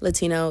Latino,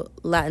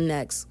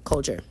 Latinx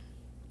culture,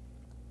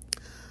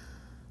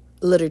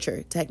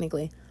 literature,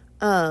 technically.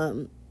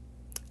 And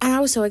I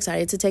was so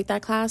excited to take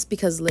that class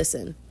because,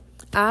 listen,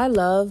 I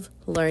love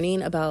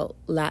learning about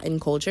Latin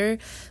culture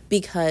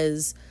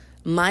because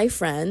my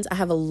friends, I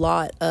have a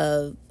lot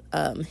of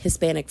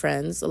Hispanic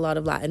friends, a lot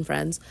of Latin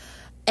friends,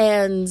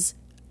 and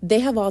they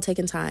have all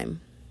taken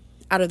time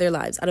out of their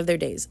lives, out of their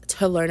days,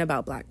 to learn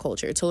about Black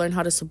culture, to learn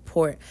how to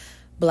support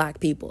Black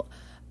people.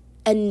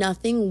 And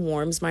nothing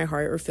warms my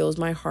heart or fills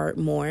my heart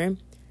more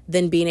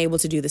than being able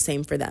to do the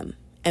same for them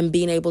and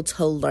being able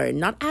to learn,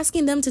 not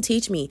asking them to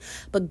teach me,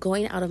 but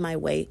going out of my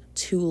way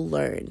to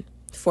learn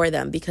for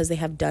them because they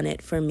have done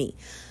it for me.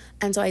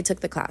 And so I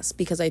took the class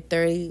because I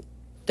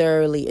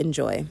thoroughly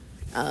enjoy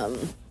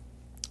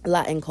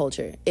Latin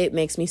culture. It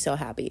makes me so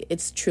happy.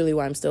 It's truly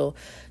why I'm still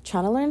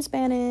trying to learn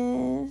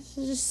Spanish.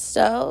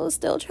 Still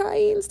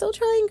trying,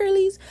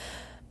 girlies.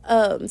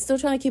 Still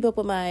trying to keep up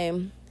with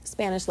my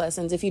Spanish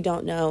lessons. If you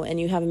don't know and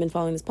you haven't been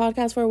following this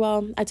podcast for a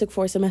while, I took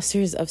 4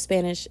 semesters of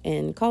Spanish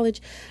in college.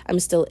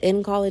 I'm still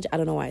in college. I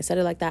don't know why I said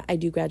it like that. I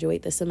do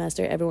graduate this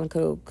semester. Everyone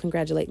could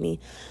congratulate me.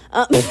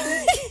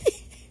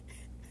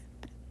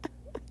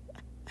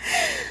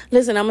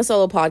 Listen, I'm a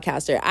solo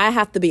podcaster. I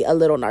have to be a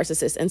little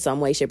narcissist in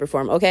some way, shape, or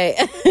form, okay?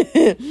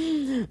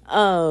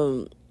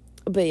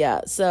 But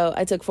yeah, so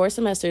I took 4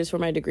 semesters for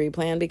my degree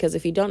plan because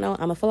if you don't know,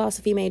 I'm a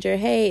philosophy major.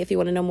 Hey, if you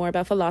want to know more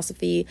about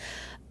philosophy,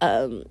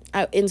 in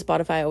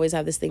Spotify, I always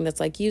have this thing that's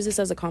like, use this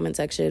as a comment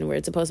section where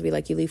it's supposed to be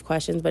like you leave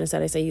questions, but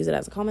instead I say use it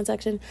as a comment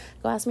section.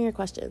 Go ask me your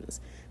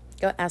questions.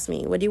 Go ask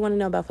me, what do you want to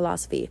know about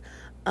philosophy?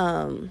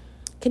 Can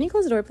you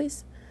close the door,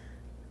 please?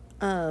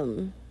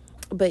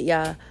 But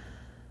yeah.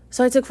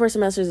 So I took 4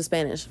 semesters of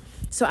Spanish.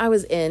 So I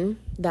was in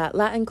that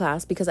Latin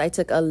class because I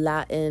took a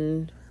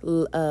Latin,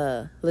 well,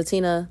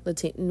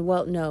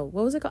 no,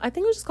 what was it called? I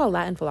think it was just called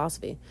Latin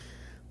philosophy.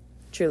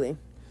 Truly.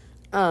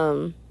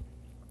 But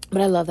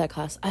I love that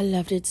class. I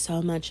loved it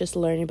so much, just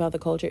learning about the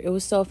culture. It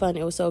was so fun.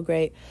 It was so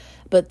great.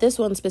 But this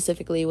one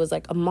specifically was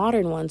like a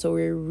modern one. So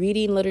we were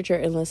reading literature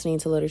and listening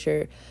to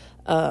literature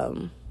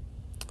from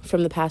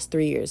the past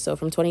 3 years. So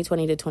from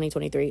 2020 to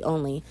 2023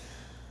 only.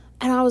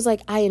 And I was like,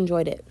 I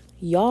enjoyed it.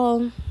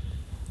 Y'all,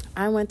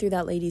 I went through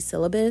that lady's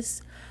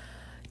syllabus.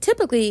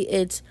 Typically,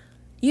 it's,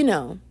 you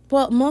know,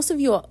 well, most of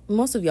y'all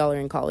are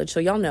in college, so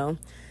y'all know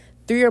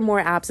 3 or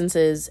more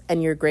absences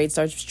and your grade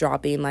starts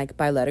dropping, like,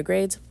 by letter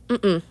grades.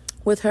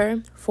 With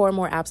her, 4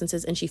 more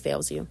absences and she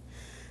fails you.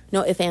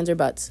 No ifs, ands, or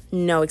buts.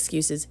 No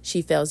excuses.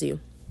 She fails you.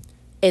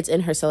 It's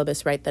in her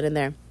syllabus right then and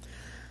there.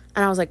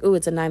 And I was like, ooh,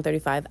 it's a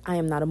 9:35. I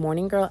am not a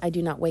morning girl. I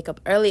do not wake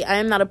up early. I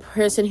am not a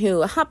person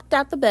who hopped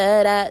out the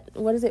bed at,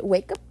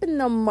 wake up in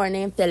the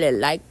morning feeling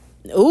like,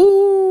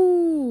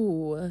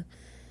 ooh.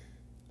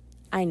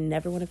 I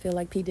never want to feel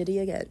like P. Diddy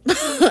again.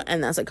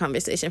 And that's a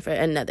conversation for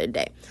another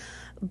day.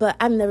 But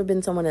I've never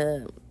been someone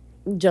to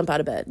jump out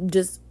of bed.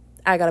 Just,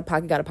 I got a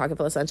pocket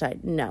full of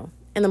sunshine. No.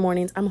 In the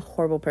mornings, I'm a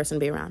horrible person to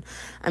be around.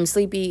 I'm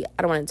sleepy.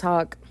 I don't want to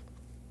talk.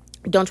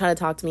 Don't try to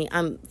talk to me.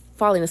 I'm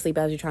falling asleep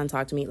as you're trying to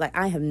talk to me. Like,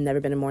 I have never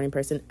been a morning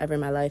person ever in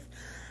my life.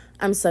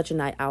 I'm such a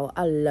night owl.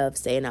 I love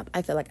staying up.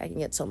 I feel like I can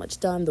get so much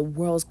done. The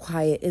world's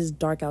quiet. It's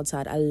dark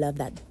outside. I love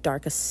that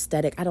dark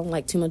aesthetic. I don't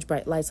like too much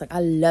bright lights. Like, I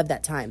love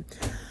that time.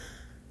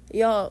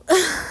 Y'all,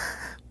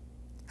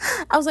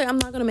 I was like, I'm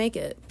not going to make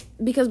it.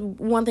 Because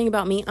one thing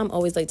about me, I'm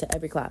always late to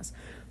every class.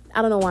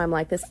 I don't know why I'm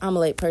like this. I'm a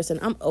late person.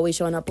 I'm always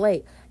showing up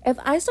late. If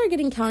I start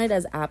getting counted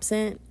as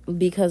absent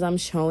because I'm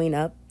showing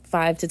up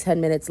 5 to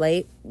 10 minutes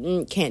late,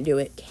 can't do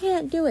it.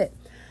 Can't do it.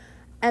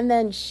 And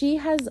then she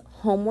has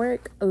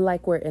homework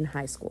like we're in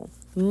high school.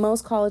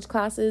 Most college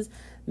classes,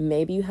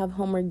 maybe you have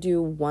homework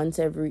due once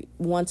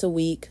a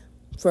week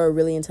for a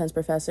really intense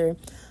professor,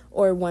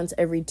 or once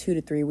every 2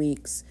 to 3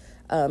 weeks.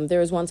 There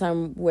was one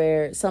time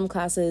where some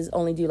classes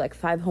only do like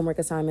 5 homework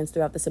assignments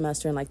throughout the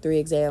semester and like 3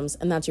 exams,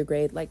 and that's your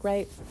grade. Like,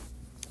 right?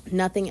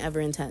 Nothing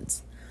ever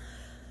intense.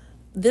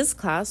 This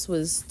class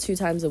was 2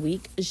 times a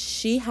week.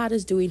 She had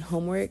us doing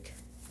homework.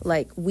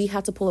 Like, we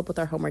had to pull up with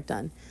our homework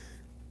done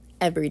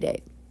every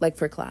day, like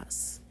for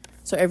class.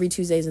 So every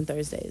Tuesdays and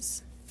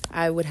Thursdays,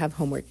 I would have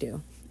homework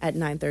due at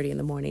 9:30 in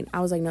the morning. I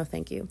was like, no,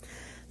 thank you.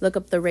 Look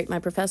up the Rate My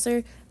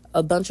Professor,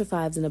 a bunch of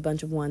 5s and a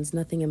bunch of 1s,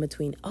 nothing in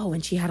between. Oh,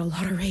 and she had a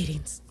lot of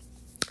ratings.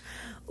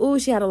 Ooh,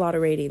 she had a lot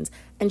of ratings.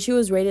 And she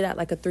was rated at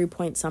like a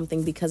 3-point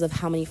something because of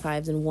how many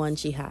 5s and 1s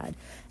she had.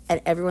 And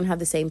everyone had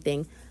the same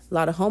thing. A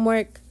lot of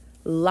homework,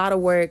 a lot of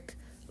work.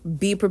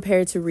 Be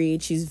prepared to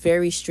read. She's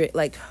very strict.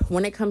 Like,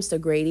 when it comes to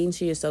grading,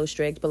 she is so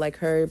strict. But like,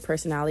 her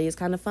personality is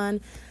kind of fun.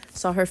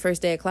 Saw her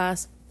first day of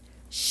class.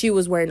 She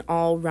was wearing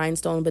all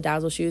rhinestone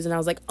bedazzled shoes. And I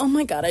was like, oh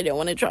my God, I don't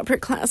want to drop her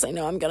class. I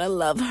know I'm going to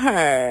love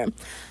her.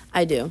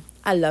 I do.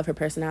 I love her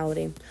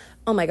personality.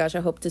 Oh my gosh, I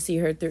hope to see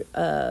her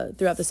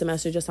throughout the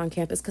semester just on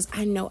campus, because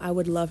I know I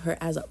would love her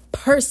as a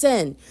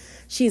person.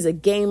 She's a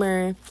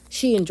gamer.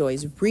 She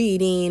enjoys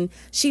reading.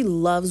 She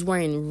loves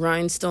wearing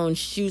rhinestone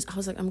shoes. I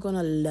was like, I'm going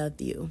to love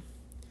you.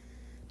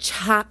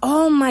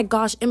 Oh my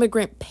gosh,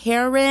 immigrant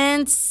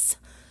parents.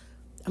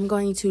 I'm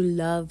going to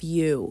love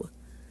you.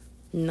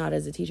 Not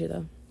as a teacher,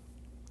 though.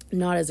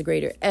 Not as a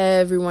grader.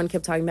 Everyone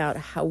kept talking about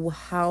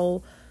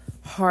how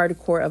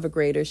hardcore of a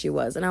grader she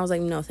was. And I was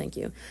like, no, thank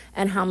you.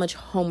 And how much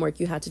homework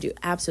you had to do.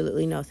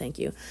 Absolutely no, thank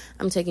you.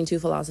 I'm taking 2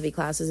 philosophy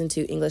classes and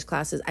 2 English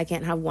classes. I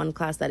can't have one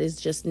class that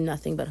is just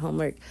nothing but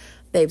homework.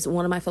 Babes,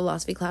 one of my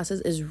philosophy classes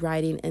is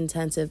writing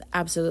intensive.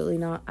 Absolutely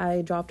not.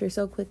 I dropped her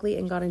so quickly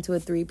and got into a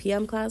 3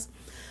 p.m. class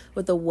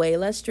with a way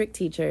less strict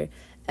teacher.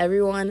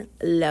 Everyone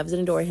loves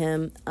and adore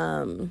him.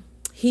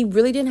 He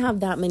really didn't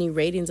have that many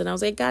ratings. And I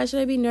was like, guys,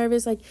 should I be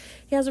nervous? Like,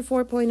 he has a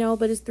 4.0,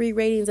 but it's 3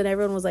 ratings. And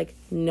everyone was like,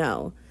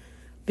 no.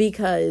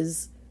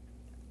 Because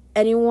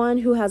anyone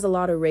who has a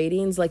lot of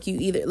ratings, like,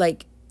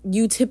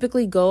 you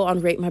typically go on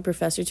Rate My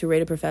Professor to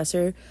rate a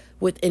professor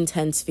with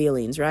intense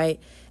feelings, right?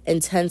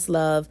 Intense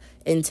love,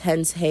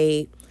 intense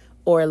hate,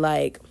 or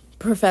like,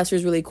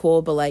 professor's really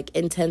cool, but like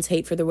intense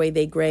hate for the way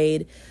they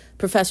grade.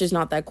 Professor's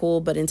not that cool,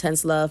 but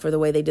intense love for the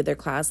way they did their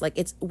class. Like,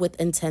 it's with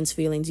intense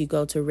feelings you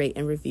go to rate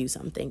and review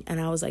something.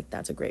 And I was like,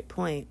 that's a great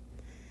point.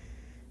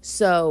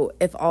 So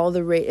if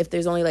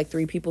there's only like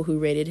 3 people who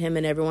rated him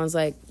and everyone's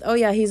like, oh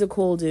yeah, he's a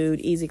cool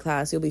dude, easy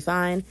class, you'll be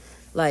fine.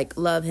 Like,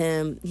 love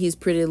him. He's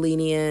pretty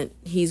lenient.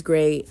 He's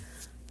great.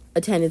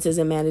 Attendance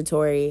isn't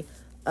mandatory.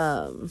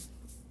 And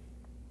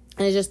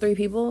it's just 3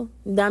 people.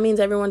 That means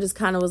everyone just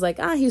kind of was like,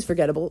 he's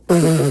forgettable.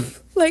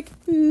 Like,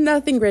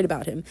 nothing great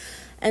about him.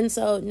 And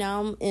so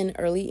now I'm in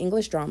early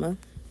English drama.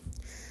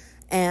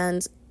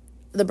 And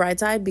the bright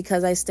side,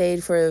 because I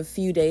stayed for a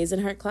few days in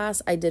her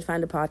class, I did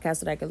find a podcast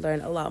that I could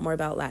learn a lot more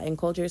about Latin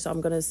culture. So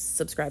I'm going to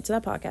subscribe to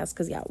that podcast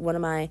because, yeah, one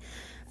of my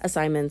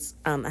assignments,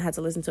 I had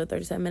to listen to a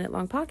 37-minute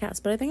long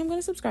podcast. But I think I'm going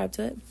to subscribe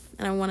to it.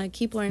 And I want to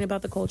keep learning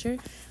about the culture.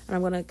 And I'm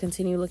going to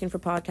continue looking for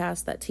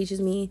podcasts that teaches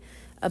me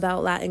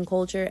about Latin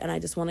culture. And I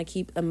just want to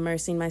keep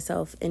immersing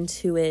myself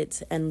into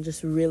it and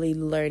just really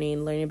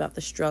learning about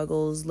the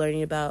struggles,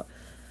 learning about,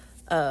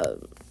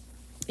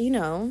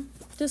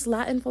 just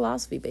Latin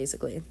philosophy,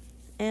 basically.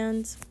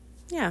 And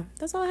yeah,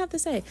 that's all I have to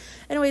say.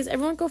 Anyways,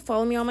 everyone go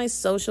follow me on my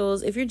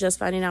socials. If you're just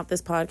finding out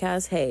this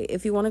podcast, hey,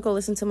 if you want to go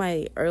listen to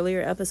my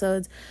earlier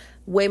episodes,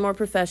 way more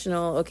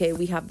professional. Okay,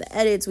 we have the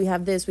edits, we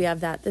have this, we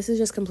have that. This is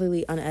just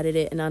completely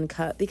unedited and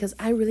uncut because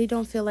I really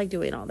don't feel like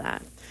doing all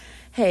that.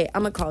 Hey,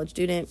 I'm a college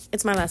student.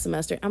 It's my last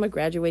semester. I'm a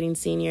graduating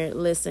senior.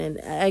 Listen,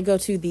 I go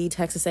to the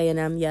Texas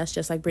A&M, yes,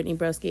 just like Brittany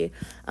Broski.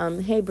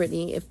 Hey,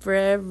 Brittany, if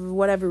for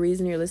whatever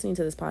reason you're listening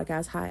to this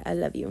podcast, hi, I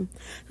love you.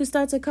 Who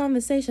starts a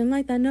conversation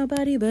like that?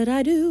 Nobody, but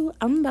I do.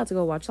 I'm about to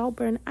go watch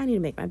Saltburn. I need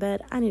to make my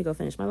bed. I need to go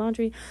finish my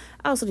laundry.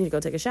 I also need to go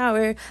take a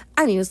shower.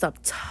 I need to stop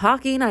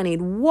talking. I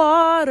need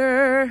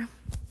water. And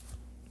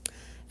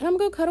I'm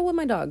going to go cuddle with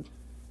my dog.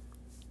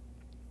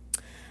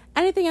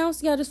 Anything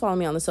else? Yeah, just follow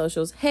me on the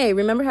socials. Hey,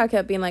 remember how I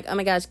kept being like, oh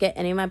my gosh, get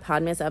any of my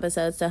Podmas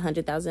episodes to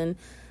 100,000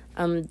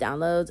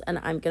 downloads, and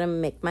I'm going to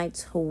make my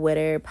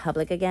Twitter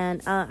public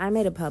again? I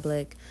made it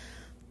public.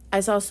 I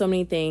saw so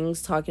many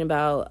things talking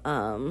about,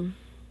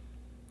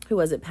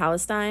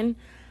 Palestine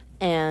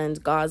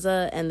and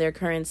Gaza and their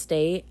current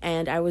state,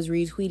 and I was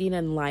retweeting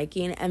and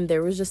liking, and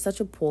there was just such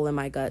a pull in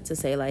my gut to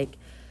say, like,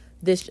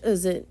 this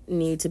doesn't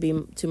need to be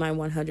to my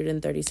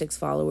 136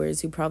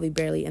 followers who probably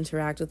barely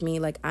interact with me.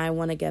 Like, I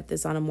want to get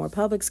this on a more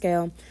public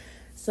scale.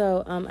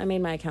 So I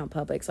made my account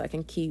public so I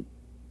can keep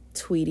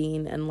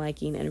tweeting and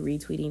liking and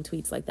retweeting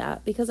tweets like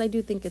that, because I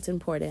do think it's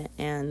important.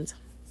 And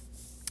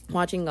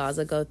watching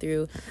Gaza go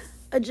through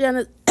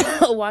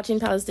watching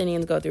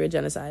Palestinians go through a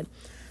genocide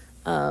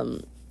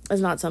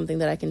is not something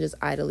that I can just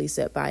idly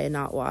sit by and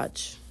not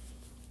watch.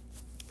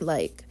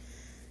 Like,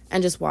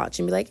 and just watch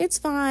and be like, it's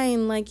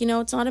fine. Like,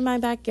 it's not in my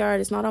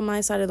backyard. It's not on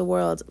my side of the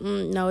world.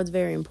 No, it's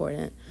very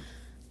important.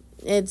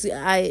 It's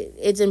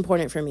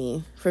important for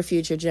me, for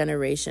future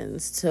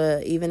generations,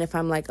 to, even if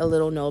I'm like a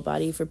little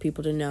nobody, for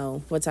people to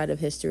know what side of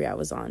history I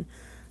was on.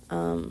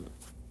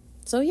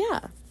 So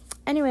yeah.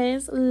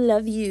 Anyways,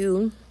 love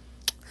you.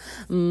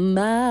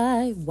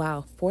 Bye.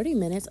 Wow, 40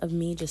 minutes of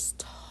me just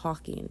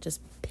talking, just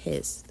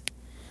pissed.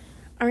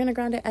 Ariana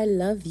Grande, I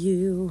love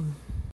you.